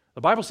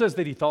 The Bible says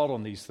that he thought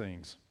on these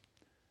things.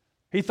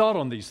 He thought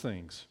on these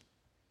things.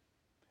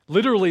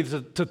 Literally,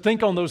 to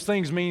think on those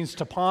things means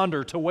to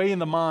ponder, to weigh in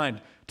the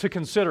mind, to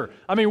consider.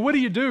 I mean, what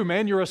do,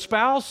 man? You're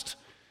espoused,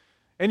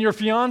 and your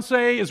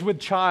fiancé is with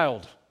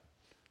child.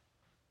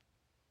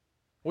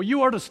 Well,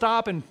 you are to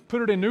stop and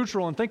put it in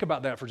neutral and think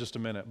about that for just a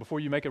minute before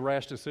you make a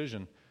rash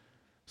decision.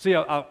 See,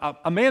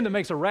 a man that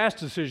makes a rash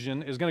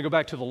decision is going to go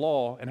back to the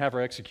law and have her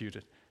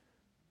executed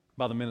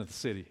by the men of the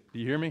city. Do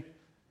you hear me?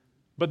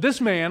 But this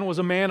man was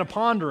a man of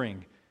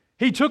pondering.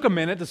 He took a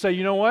minute to say,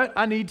 you know what?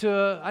 I need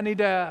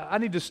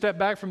to step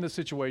back from this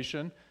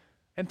situation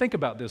and think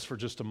about this for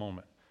just a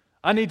moment.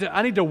 I need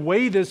to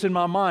weigh this in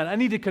my mind. I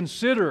need to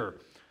consider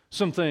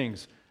some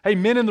things. Hey,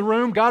 men in the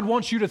room, God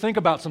wants you to think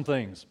about some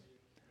things.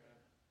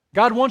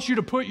 God wants you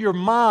to put your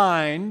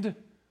mind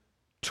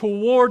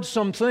towards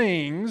some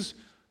things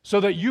so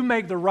that you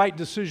make the right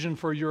decision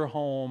for your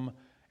home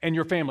and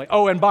your family.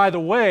 Oh, and by the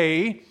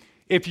way,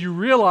 if you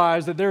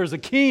realize that there is a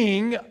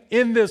king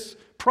in this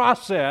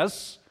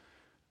process,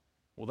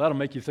 well, that'll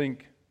make you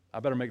think, I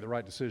better make the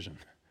right decision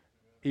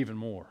even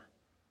more.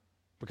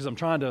 Because I'm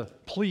trying to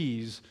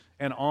please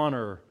and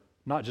honor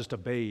not just a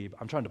babe,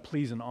 I'm trying to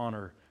please and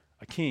honor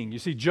a king. You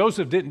see,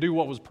 Joseph didn't do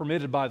what was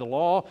permitted by the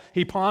law.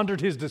 He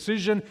pondered his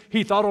decision.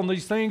 He thought on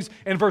these things.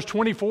 In verse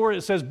 24,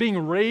 it says, being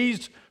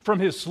raised from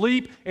his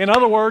sleep. In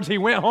other words, he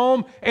went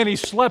home and he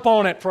slept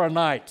on it for a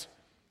night.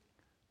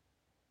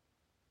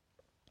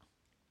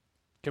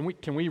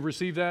 Can we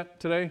receive that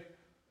today?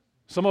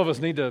 Some of us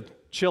need to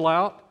chill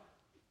out,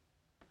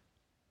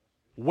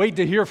 wait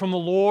to hear from the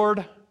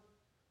Lord,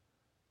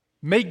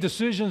 make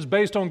decisions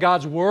based on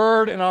God's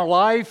word in our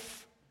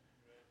life,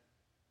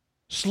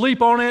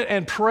 sleep on it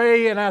and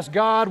pray and ask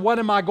God, what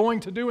am I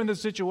going to do in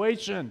this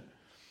situation?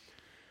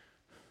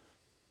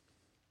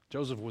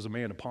 Joseph was a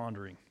man of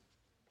pondering.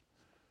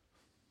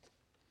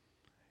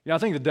 I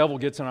think the devil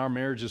gets in our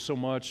marriages so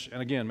much,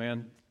 and again,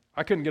 man,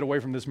 I couldn't get away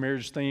from this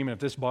marriage theme, and if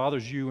this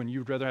bothers you and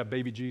you'd rather have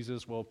baby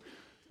Jesus, well,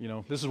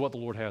 this is what the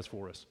Lord has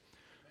for us.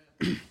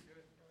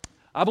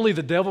 I believe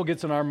the devil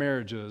gets in our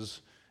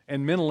marriages,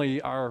 and mentally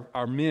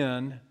our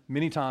men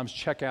many times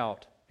check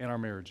out in our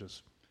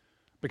marriages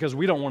because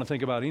we don't want to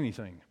think about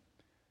anything.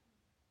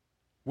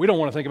 We don't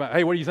want to think about,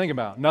 hey, what do you think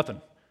about?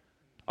 Nothing.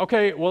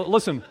 Okay, well,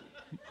 listen.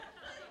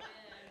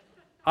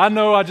 I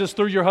know I just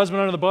threw your husband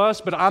under the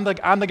bus, but I'm the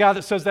guy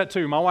that says that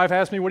too. My wife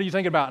asks me, what are you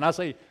thinking about? And I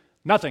say,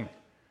 nothing.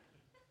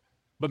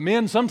 But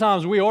men,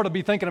 sometimes we ought to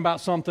be thinking about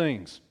some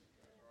things.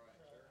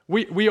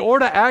 We ought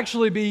to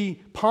actually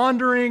be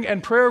pondering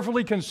and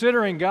prayerfully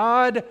considering,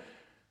 God,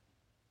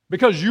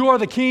 because you are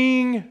the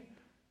king,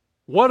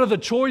 what are the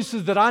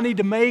choices that I need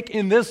to make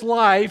in this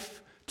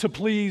life to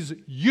please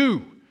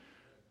you?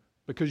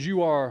 Because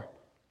you are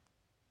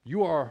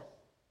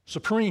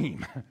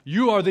supreme.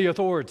 You are the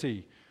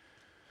authority.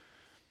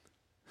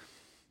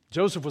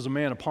 Joseph was a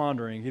man of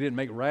pondering. He didn't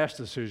make rash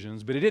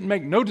decisions, but he didn't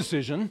make no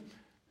decision.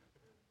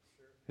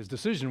 His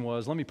decision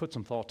was, let me put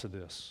some thought to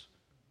this.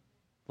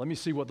 Let me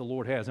see what the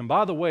Lord has. And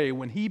by the way,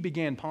 when he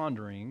began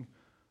pondering,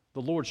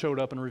 the Lord showed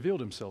up and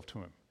revealed himself to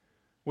him,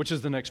 which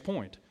is the next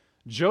point.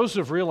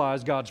 Joseph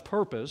realized God's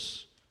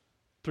purpose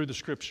through the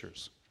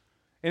Scriptures.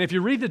 And if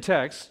you read the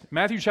text,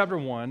 Matthew chapter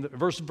 1,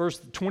 verse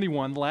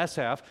 21, the last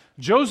half,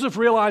 Joseph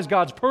realized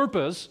God's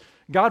purpose.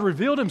 God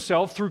revealed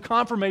himself through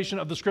confirmation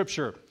of the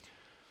Scripture.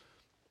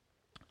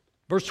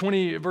 Verse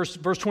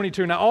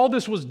 22, now all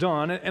this was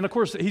done, and of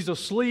course he's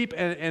asleep,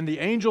 and the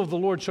angel of the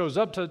Lord shows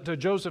up to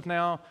Joseph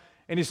now,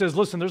 and he says,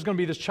 listen, there's going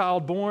to be this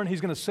child born. He's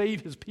going to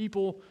save his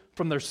people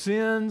from their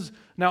sins.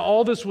 Now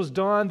all this was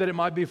done that it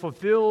might be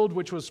fulfilled,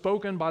 which was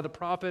spoken by the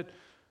prophet,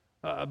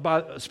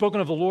 spoken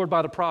of the Lord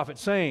by the prophet,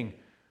 saying,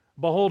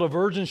 behold, a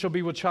virgin shall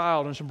be with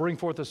child and shall bring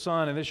forth a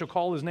son, and they shall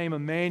call his name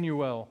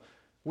Emmanuel,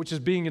 which is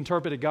being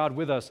interpreted God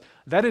with us.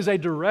 That is a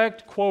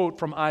direct quote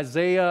from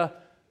Isaiah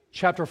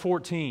chapter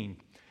 14.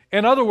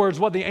 In other words,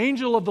 what the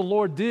angel of the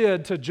Lord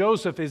did to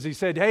Joseph is he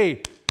said,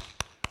 hey,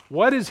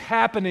 what is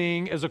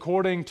happening is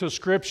according to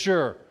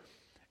Scripture.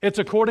 It's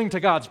according to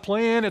God's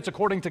plan. It's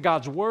according to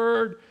God's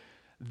Word.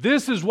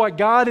 This is what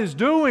God is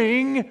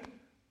doing.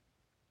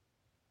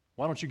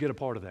 Why don't you get a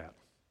part of that?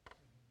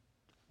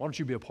 Why don't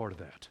you be a part of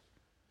that?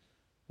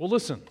 Well,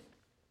 listen.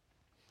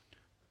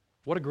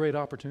 What a great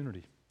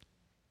opportunity.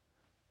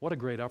 What a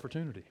great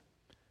opportunity.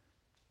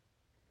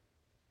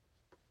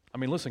 I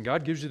mean, listen,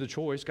 God gives you the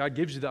choice. God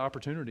gives you the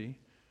opportunity.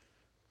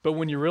 But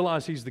when you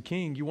realize He's the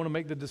King, you want to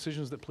make the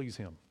decisions that please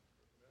Him.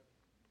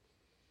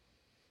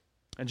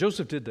 And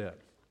Joseph did that.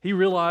 He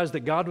realized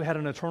that God had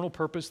an eternal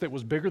purpose that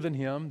was bigger than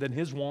him, than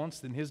his wants,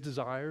 than his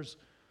desires.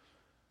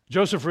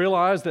 Joseph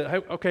realized that,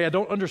 hey, okay, I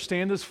don't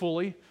understand this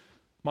fully.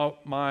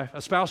 My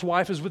espoused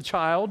wife is with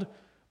child,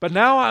 but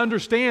now I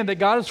understand that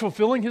God is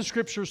fulfilling His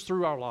Scriptures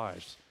through our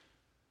lives.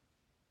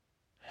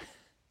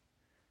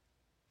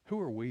 Who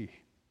are we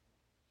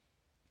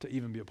to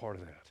even be a part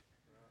of that?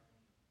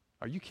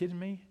 Are you kidding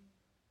me?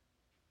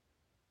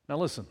 Now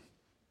listen,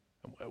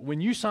 when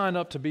you sign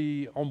up to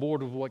be on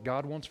board with what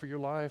God wants for your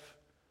life,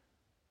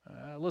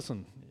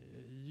 listen,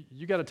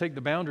 you got to take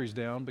the boundaries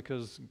down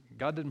because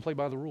God didn't play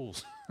by the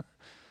rules.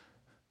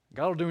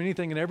 God will do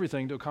anything and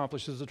everything to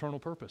accomplish His eternal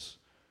purpose,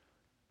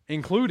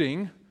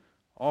 including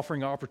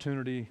offering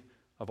opportunity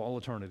of all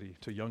eternity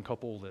to a young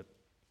couple that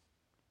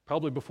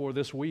probably before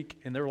this week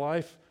in their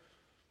life,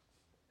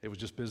 it was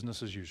just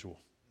business as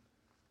usual.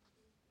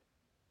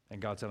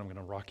 And God said, I'm going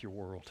to rock your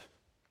world.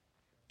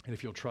 And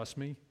if you'll trust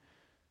me,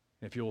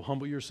 if you'll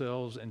humble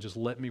yourselves and just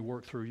let me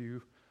work through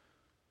you,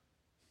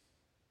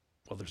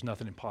 well, there's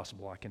nothing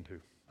impossible I can't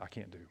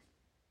do.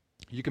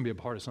 You can be a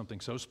part of something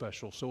so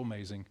special, so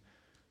amazing,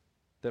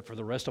 that for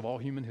the rest of all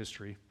human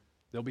history,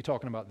 they'll be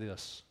talking about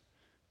this,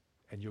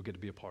 and you'll get to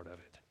be a part of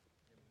it.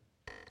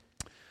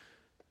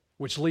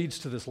 Which leads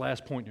to this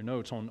last point in your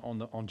notes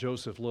on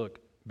Joseph. Look,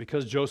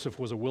 because Joseph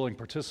was a willing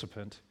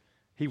participant,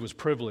 he was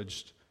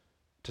privileged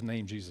to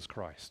name Jesus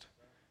Christ.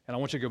 And I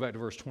want you to go back to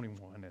verse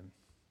 21. And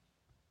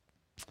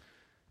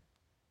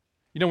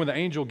you know, when the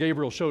angel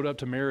Gabriel showed up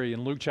to Mary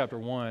in Luke chapter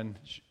 1,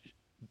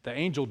 the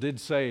angel did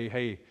say,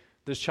 hey,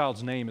 this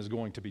child's name is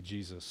going to be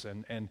Jesus.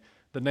 And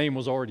the name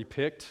was already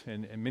picked,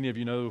 and many of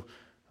you know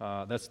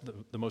that's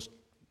the most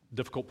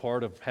difficult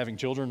part of having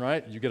children,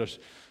 right? You get a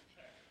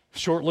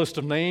short list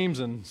of names,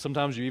 and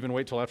sometimes you even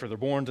wait till after they're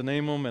born to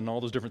name them and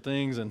all those different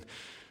things, and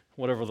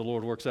whatever the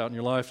Lord works out in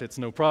your life, it's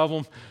no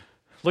problem.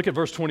 Look at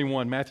verse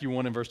 21, Matthew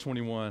 1 and verse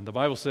 21. The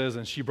Bible says,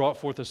 and she brought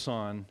forth a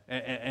son,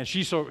 and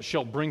she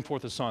shall bring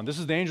forth a son. This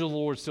is the angel of the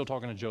Lord still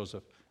talking to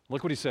Joseph.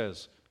 Look what he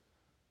says.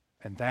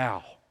 And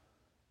thou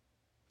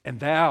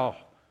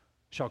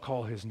shalt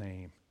call his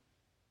name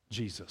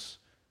Jesus.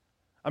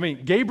 I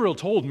mean, Gabriel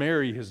told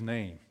Mary his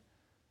name.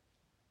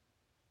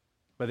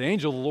 But the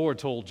angel of the Lord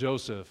told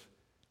Joseph,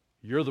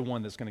 you're the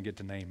one that's going to get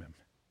to name him.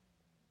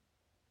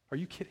 Are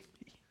you kidding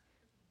me?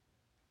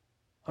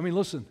 I mean,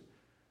 listen.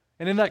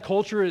 And in that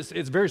culture, it's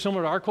very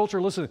similar to our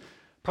culture. Listen,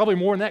 probably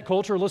more in that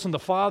culture. Listen, the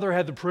father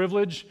had the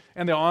privilege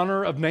and the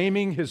honor of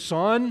naming his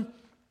son.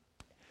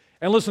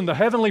 And listen, the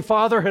heavenly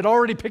Father had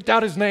already picked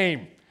out his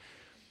name.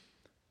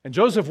 And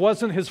Joseph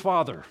wasn't his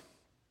father.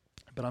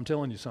 But I'm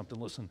telling you something,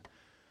 listen.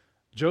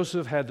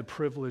 Joseph had the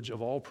privilege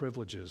of all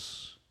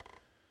privileges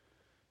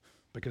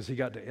because he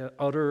got to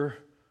utter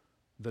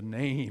the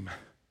name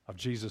of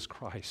Jesus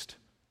Christ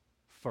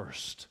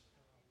first.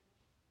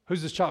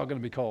 Who's this child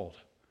going to be called?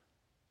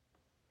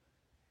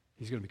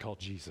 He's going to be called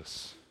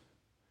Jesus.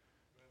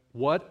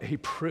 What a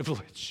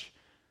privilege.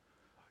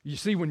 You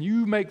see, when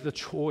you make the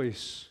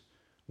choice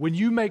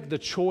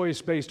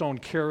based on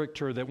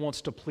character that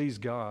wants to please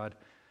God,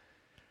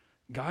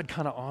 God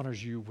kind of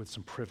honors you with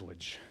some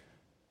privilege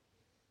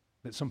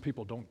that some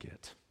people don't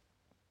get.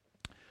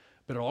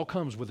 But it all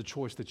comes with a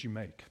choice that you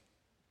make.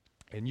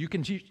 And you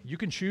can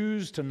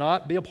choose to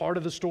not be a part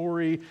of the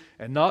story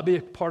and not be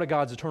a part of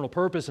God's eternal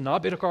purpose and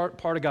not be a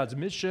part of God's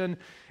mission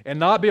and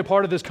not be a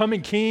part of this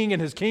coming king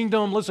and his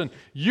kingdom. Listen,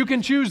 you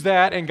can choose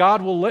that and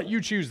God will let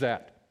you choose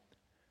that.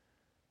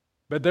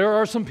 But there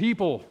are some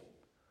people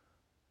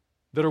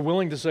that are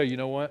willing to say, you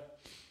know what?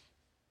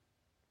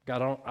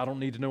 God, I don't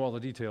need to know all the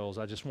details.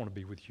 I just want to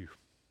be with you.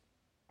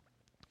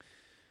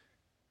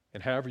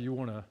 And however you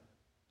want to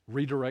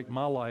redirect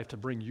my life to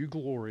bring you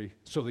glory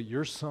so that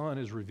your son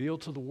is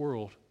revealed to the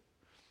world,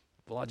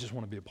 well, I just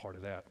want to be a part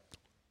of that.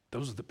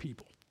 Those are the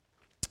people.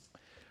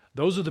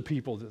 Those are the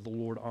people that the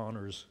Lord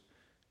honors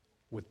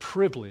with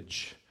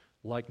privilege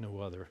like no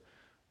other.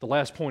 The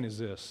last point is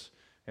this,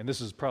 and this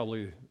is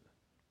probably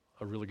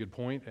a really good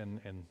point, and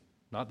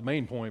not the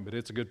main point, but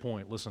it's a good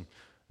point. Listen,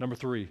 number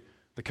 3,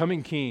 the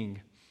coming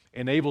king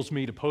enables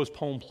me to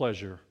postpone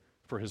pleasure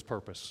for his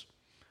purpose.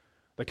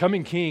 The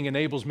coming king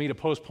enables me to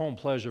postpone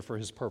pleasure for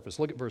his purpose.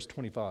 Look at verse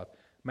 25.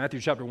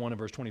 Matthew chapter 1 and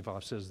verse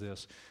 25 says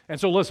this. And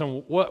so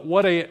listen,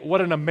 what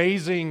an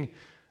amazing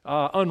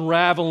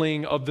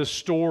unraveling of this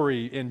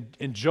story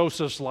in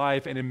Joseph's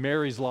life and in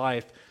Mary's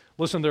life.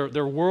 Listen,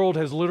 their world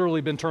has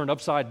literally been turned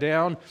upside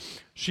down.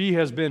 She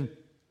has been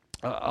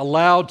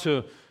allowed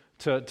to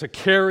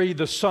carry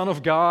the Son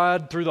of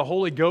God through the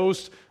Holy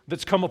Ghost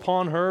that's come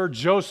upon her.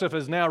 Joseph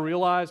has now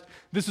realized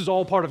this is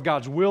all part of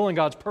God's will and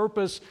God's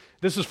purpose.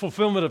 This is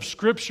fulfillment of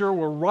Scripture.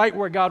 We're right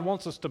where God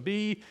wants us to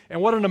be.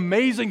 And what an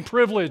amazing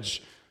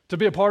privilege to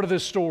be a part of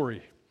this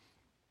story.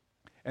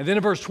 And then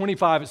in verse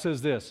 25 it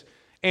says this,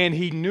 and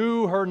he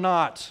knew her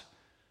not.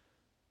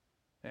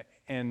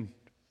 And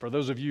for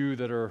those of you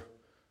that are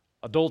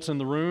adults in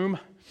the room,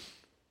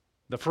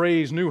 the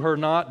phrase knew her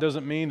not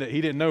doesn't mean that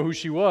he didn't know who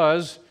she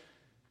was.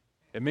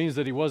 It means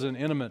that he wasn't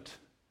intimate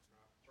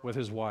with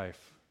his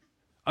wife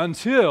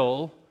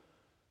until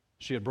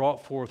she had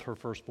brought forth her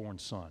firstborn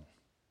son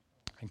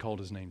and called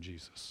his name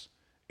Jesus.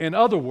 In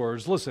other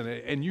words, listen,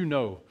 and you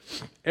know,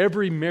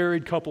 every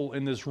married couple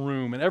in this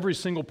room and every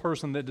single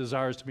person that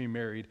desires to be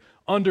married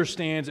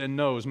understands and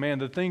knows, man,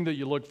 the thing that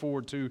you look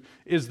forward to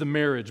is the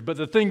marriage, but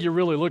the thing you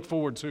really look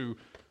forward to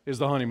is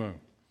the honeymoon.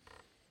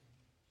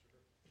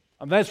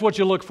 And that's what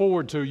you look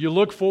forward to. You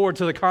look forward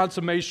to the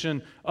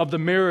consummation of the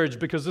marriage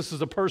because this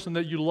is a person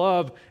that you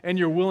love and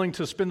you're willing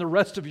to spend the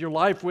rest of your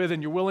life with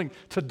and you're willing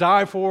to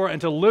die for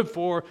and to live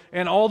for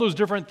and all those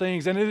different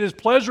things. And it is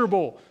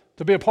pleasurable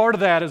to be a part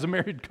of that as a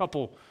married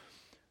couple.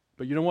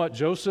 But you know what?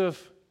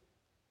 Joseph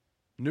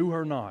knew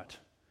her not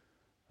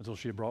until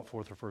she had brought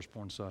forth her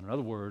firstborn son. In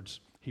other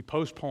words, he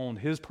postponed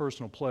his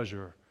personal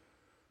pleasure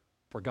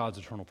for God's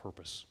eternal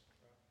purpose.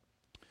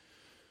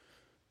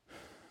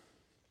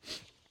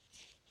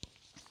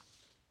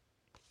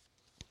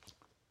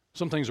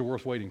 Some things are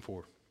worth waiting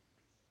for.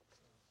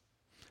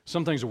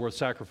 Some things are worth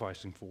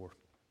sacrificing for.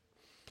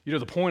 You know,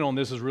 the point on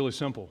this is really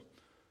simple.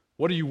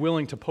 What are you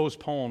willing to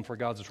postpone for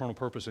God's eternal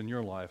purpose in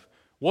your life?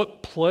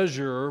 What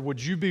pleasure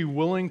would you be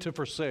willing to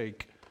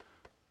forsake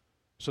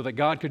so that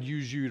God could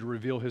use you to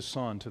reveal His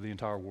Son to the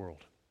entire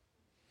world?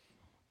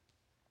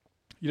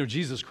 You know,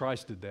 Jesus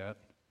Christ did that.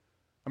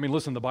 I mean,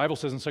 listen, the Bible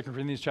says in 2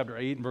 Corinthians chapter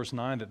 8 and verse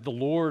 9 that the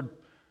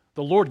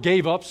Lord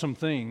gave up some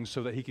things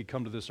so that He could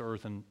come to this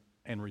earth and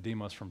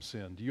redeem us from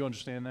sin. Do you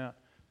understand that?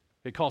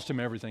 It cost Him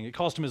everything. It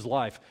cost Him His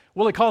life.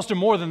 Well, it cost Him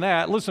more than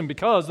that. Listen,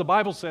 because the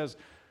Bible says,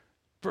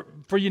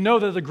 for you know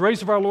that the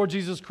grace of our Lord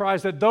Jesus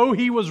Christ, that though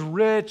He was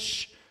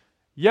rich,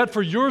 yet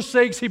for your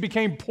sakes He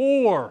became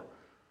poor,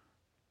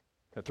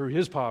 that through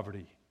His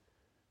poverty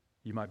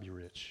you might be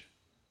rich.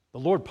 The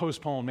Lord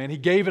postponed, man. He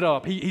gave it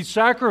up. He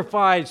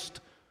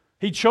sacrificed.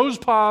 He chose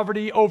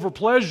poverty over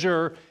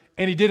pleasure,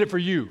 and He did it for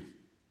you.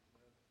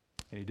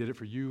 And He did it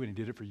for you, and He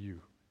did it for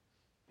you.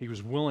 He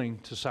was willing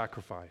to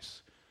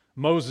sacrifice.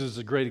 Moses is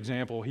a great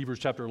example. Hebrews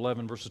chapter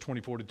 11, verses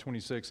 24 to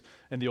 26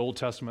 in the Old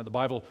Testament. The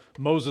Bible,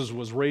 Moses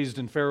was raised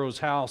in Pharaoh's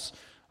house,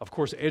 of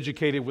course,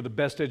 educated with the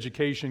best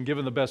education,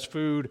 given the best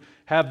food,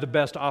 have the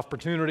best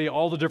opportunity,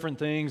 all the different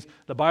things.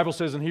 The Bible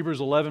says in Hebrews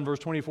 11, verse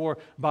 24,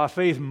 by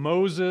faith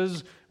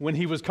Moses, when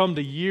he was come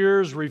to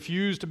years,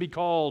 refused to be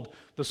called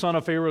the son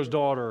of Pharaoh's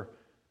daughter,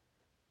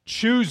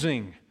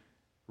 choosing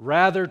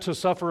rather to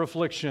suffer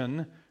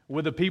affliction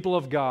with the people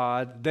of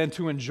God than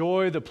to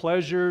enjoy the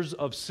pleasures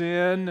of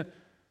sin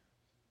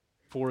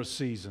for a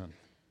season,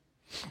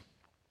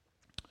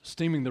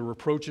 esteeming the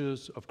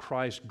reproaches of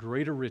Christ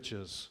greater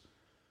riches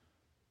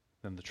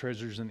than the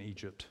treasures in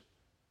Egypt,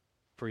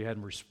 for he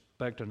had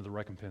respect unto the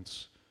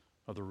recompense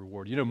of the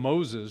reward. You know,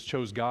 Moses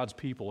chose God's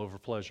people over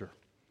pleasure.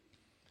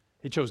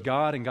 He chose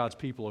God and God's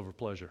people over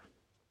pleasure.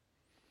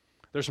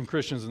 There's some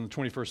Christians in the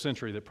 21st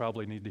century that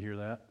probably need to hear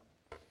that.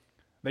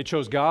 They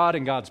chose God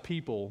and God's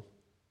people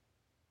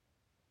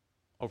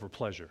over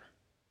pleasure.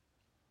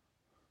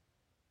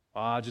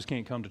 I just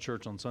can't come to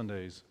church on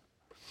Sundays.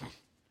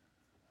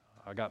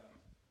 I got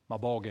my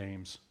ball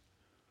games.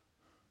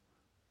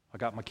 I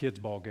got my kids'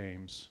 ball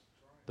games.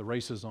 The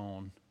race is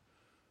on.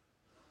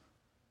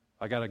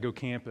 I got to go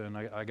camping.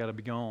 I got to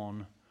be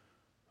gone.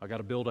 I got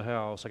to build a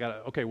house.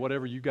 Okay,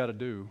 whatever you got to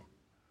do.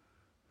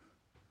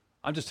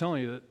 I'm just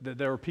telling you that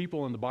there are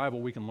people in the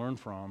Bible we can learn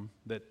from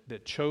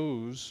that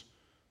chose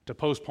to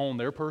postpone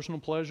their personal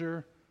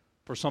pleasure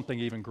for something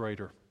even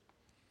greater,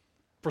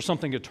 for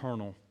something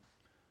eternal.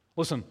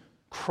 Listen,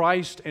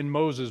 Christ and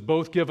Moses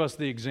both give us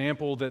the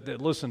example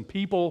that listen,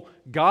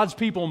 God's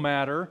people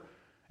matter,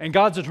 and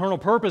God's eternal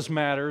purpose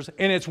matters,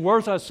 and it's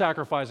worth us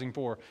sacrificing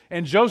for.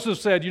 And Joseph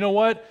said, you know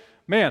what?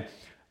 Man,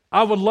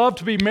 I would love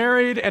to be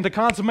married and to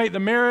consummate the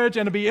marriage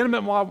and to be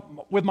intimate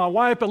with my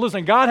wife, but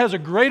listen, God has a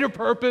greater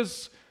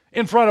purpose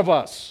in front of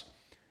us.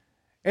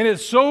 And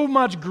it's so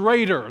much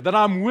greater that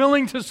I'm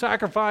willing to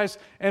sacrifice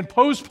and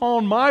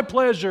postpone my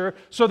pleasure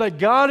so that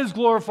God is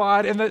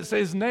glorified and that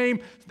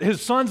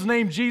His Son's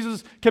name,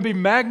 Jesus, can be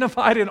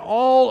magnified in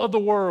all of the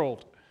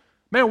world.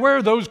 Man, where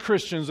are those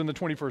Christians in the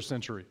 21st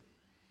century?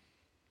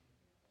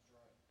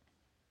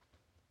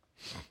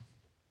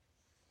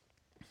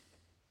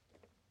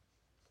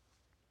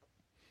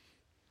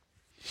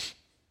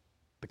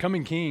 The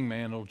coming king,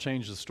 man, it'll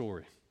change the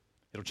story.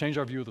 It'll change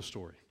our view of the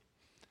story.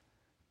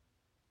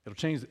 It'll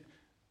change.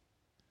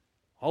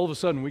 All of a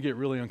sudden, we get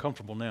really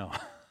uncomfortable now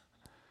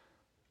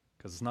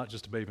because it's not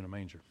just a babe in a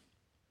manger.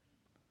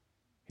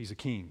 He's a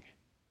king,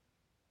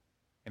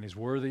 and he's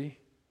worthy.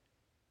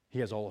 He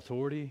has all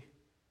authority.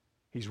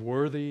 He's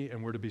worthy,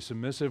 and we're to be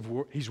submissive.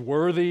 He's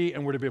worthy,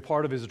 and we're to be a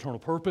part of his eternal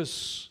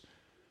purpose.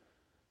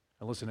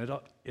 And listen,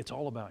 it's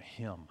all about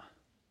him.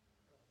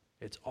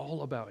 It's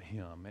all about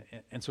him.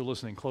 And so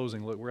listen, in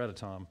closing, look, we're out of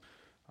time.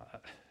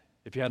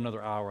 If you had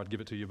another hour, I'd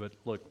give it to you, but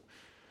look,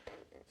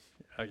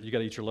 you got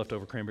to eat your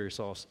leftover cranberry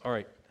sauce. All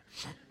right.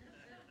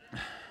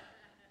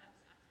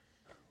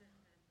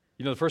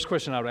 You know, the first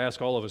question I would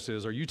ask all of us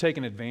is, are you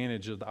taking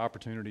advantage of the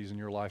opportunities in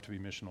your life to be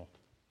missional?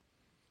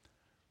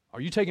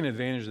 Are you taking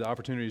advantage of the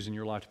opportunities in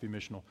your life to be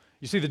missional?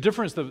 You see, the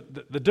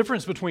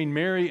difference between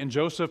Mary and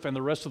Joseph and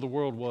the rest of the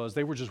world was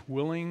they were just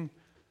willing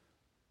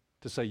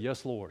to say,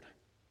 yes, Lord.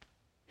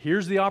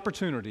 Here's the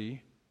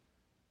opportunity.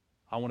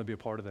 I want to be a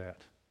part of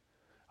that.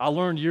 I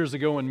learned years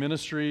ago in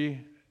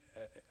ministry,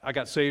 I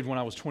got saved when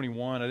I was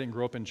 21. I didn't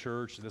grow up in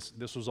church.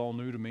 This was all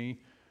new to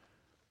me.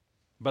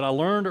 But I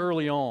learned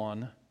early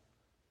on,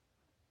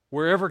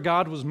 wherever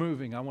God was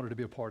moving, I wanted to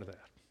be a part of that.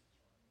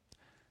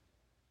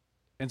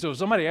 And so if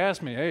somebody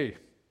asked me, hey,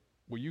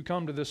 will you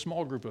come to this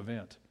small group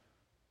event?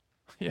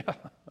 Yeah.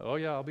 Oh,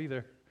 yeah, I'll be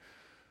there.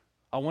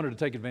 I wanted to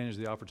take advantage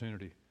of the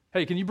opportunity.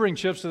 Hey, can you bring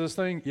chips to this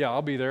thing? Yeah,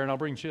 I'll be there, and I'll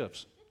bring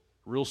chips.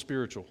 Real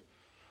spiritual.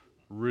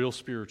 Real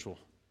spiritual.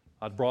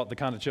 I brought the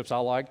kind of chips I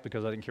liked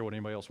because I didn't care what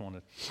anybody else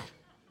wanted.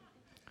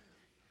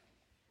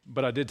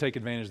 But I did take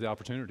advantage of the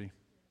opportunity.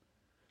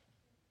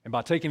 And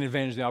by taking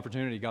advantage of the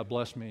opportunity, God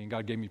blessed me, and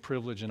God gave me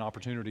privilege and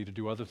opportunity to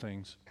do other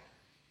things.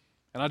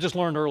 And I just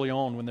learned early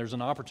on, when there's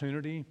an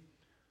opportunity,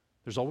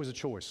 there's always a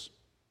choice.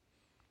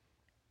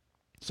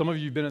 Some of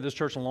you have been at this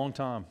church a long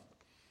time.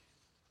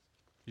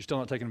 You're still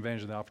not taking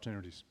advantage of the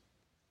opportunities.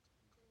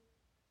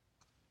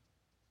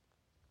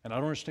 And I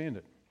don't understand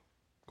it,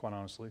 quite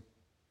honestly.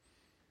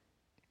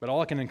 But all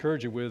I can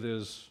encourage you with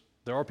is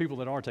there are people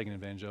that are taking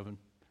advantage of it,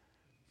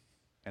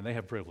 and they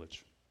have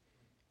privilege.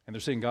 And they're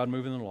seeing God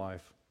move in their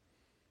life,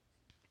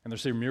 and they're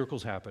seeing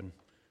miracles happen,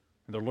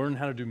 and they're learning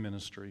how to do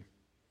ministry,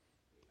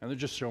 and they're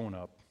just showing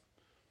up,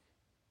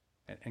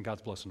 and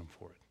God's blessing them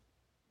for it.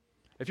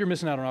 If you're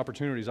missing out on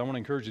opportunities, I want to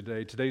encourage you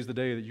today. Today's the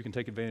day that you can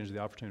take advantage of the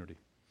opportunity.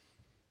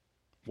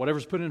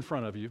 Whatever's put in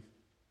front of you,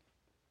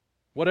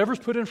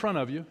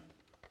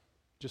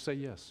 just say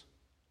yes.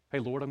 Hey,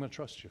 Lord, I'm going to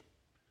trust you.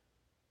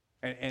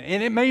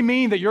 And it may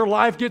mean that your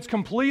life gets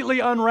completely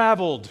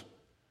unraveled.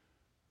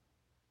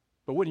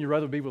 But wouldn't you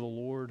rather be with the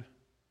Lord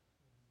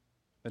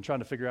than trying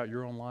to figure out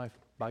your own life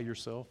by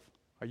yourself?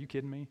 Are you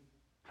kidding me?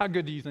 How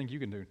good do you think you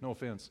can do? No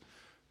offense.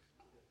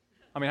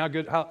 I mean,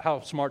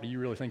 how smart do you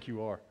really think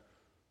you are?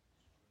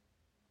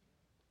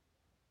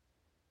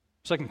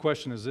 Second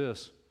question is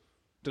this.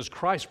 Does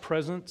Christ's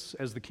presence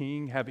as the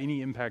King have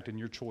any impact in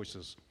your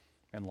choices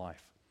and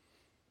life?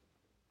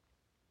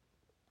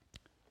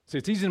 See,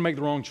 it's easy to make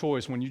the wrong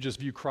choice when you just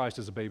view Christ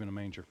as a babe in a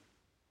manger.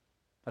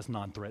 That's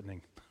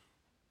non-threatening.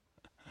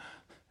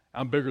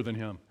 I'm bigger than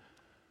him.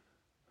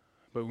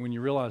 But when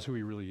you realize who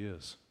he really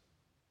is,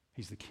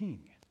 he's the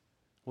King.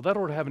 Well, that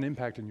ought to have an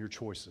impact in your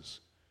choices.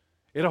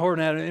 It ought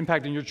to have an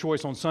impact in your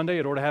choice on Sunday.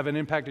 It ought to have an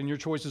impact in your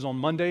choices on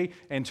Monday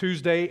and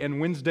Tuesday and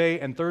Wednesday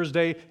and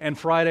Thursday and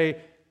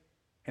Friday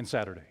and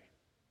Saturday.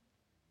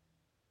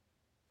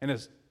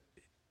 And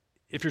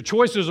if your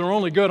choices are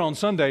only good on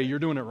Sunday, you're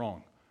doing it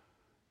wrong.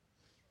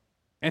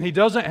 And he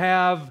doesn't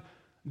have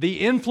the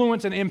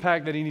influence and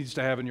impact that he needs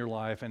to have in your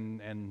life,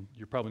 and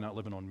you're probably not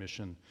living on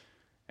mission,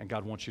 and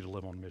God wants you to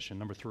live on mission.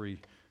 Number 3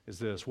 is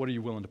this. What are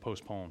you willing to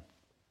postpone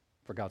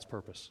for God's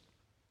purpose?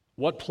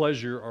 What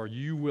pleasure are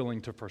you willing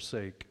to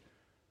forsake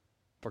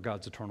for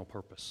God's eternal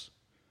purpose?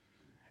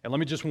 And let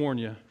me just warn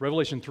you,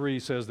 Revelation 3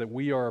 says that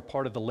we are a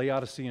part of the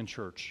Laodicean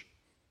church.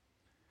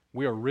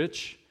 We are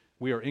rich,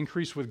 we are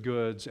increased with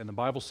goods, and the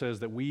Bible says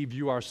that we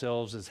view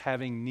ourselves as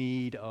having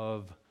need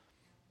of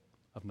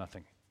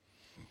nothing.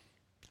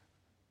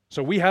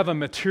 So we have a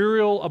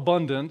material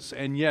abundance,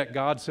 and yet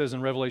God says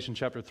in Revelation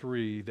chapter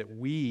 3 that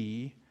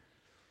we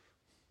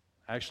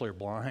actually are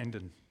blind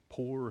and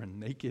poor and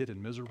naked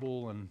and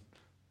miserable and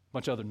a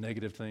bunch of other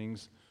negative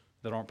things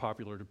that aren't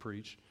popular to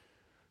preach.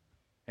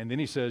 And then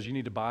he says, you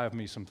need to buy of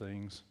me some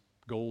things,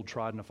 gold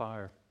tried in the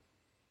fire,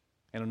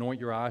 and anoint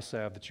your eye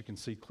salve that you can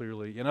see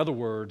clearly. In other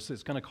words,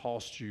 it's going to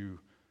cost you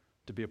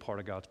to be a part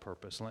of God's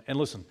purpose. And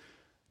listen,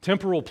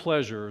 temporal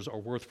pleasures are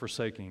worth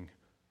forsaking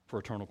for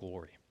eternal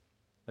glory.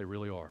 They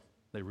really are.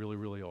 They really,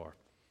 really are.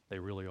 They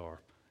really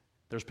are.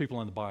 There's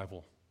people in the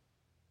Bible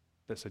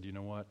that said, you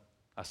know what?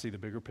 I see the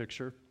bigger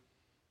picture.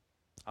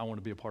 I want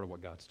to be a part of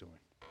what God's doing.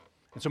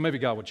 And so maybe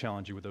God would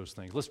challenge you with those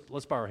things.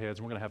 Let's bow our heads,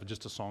 and we're going to have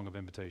just a song of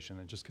invitation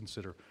and just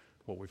consider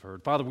what we've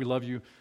heard. Father, we love you.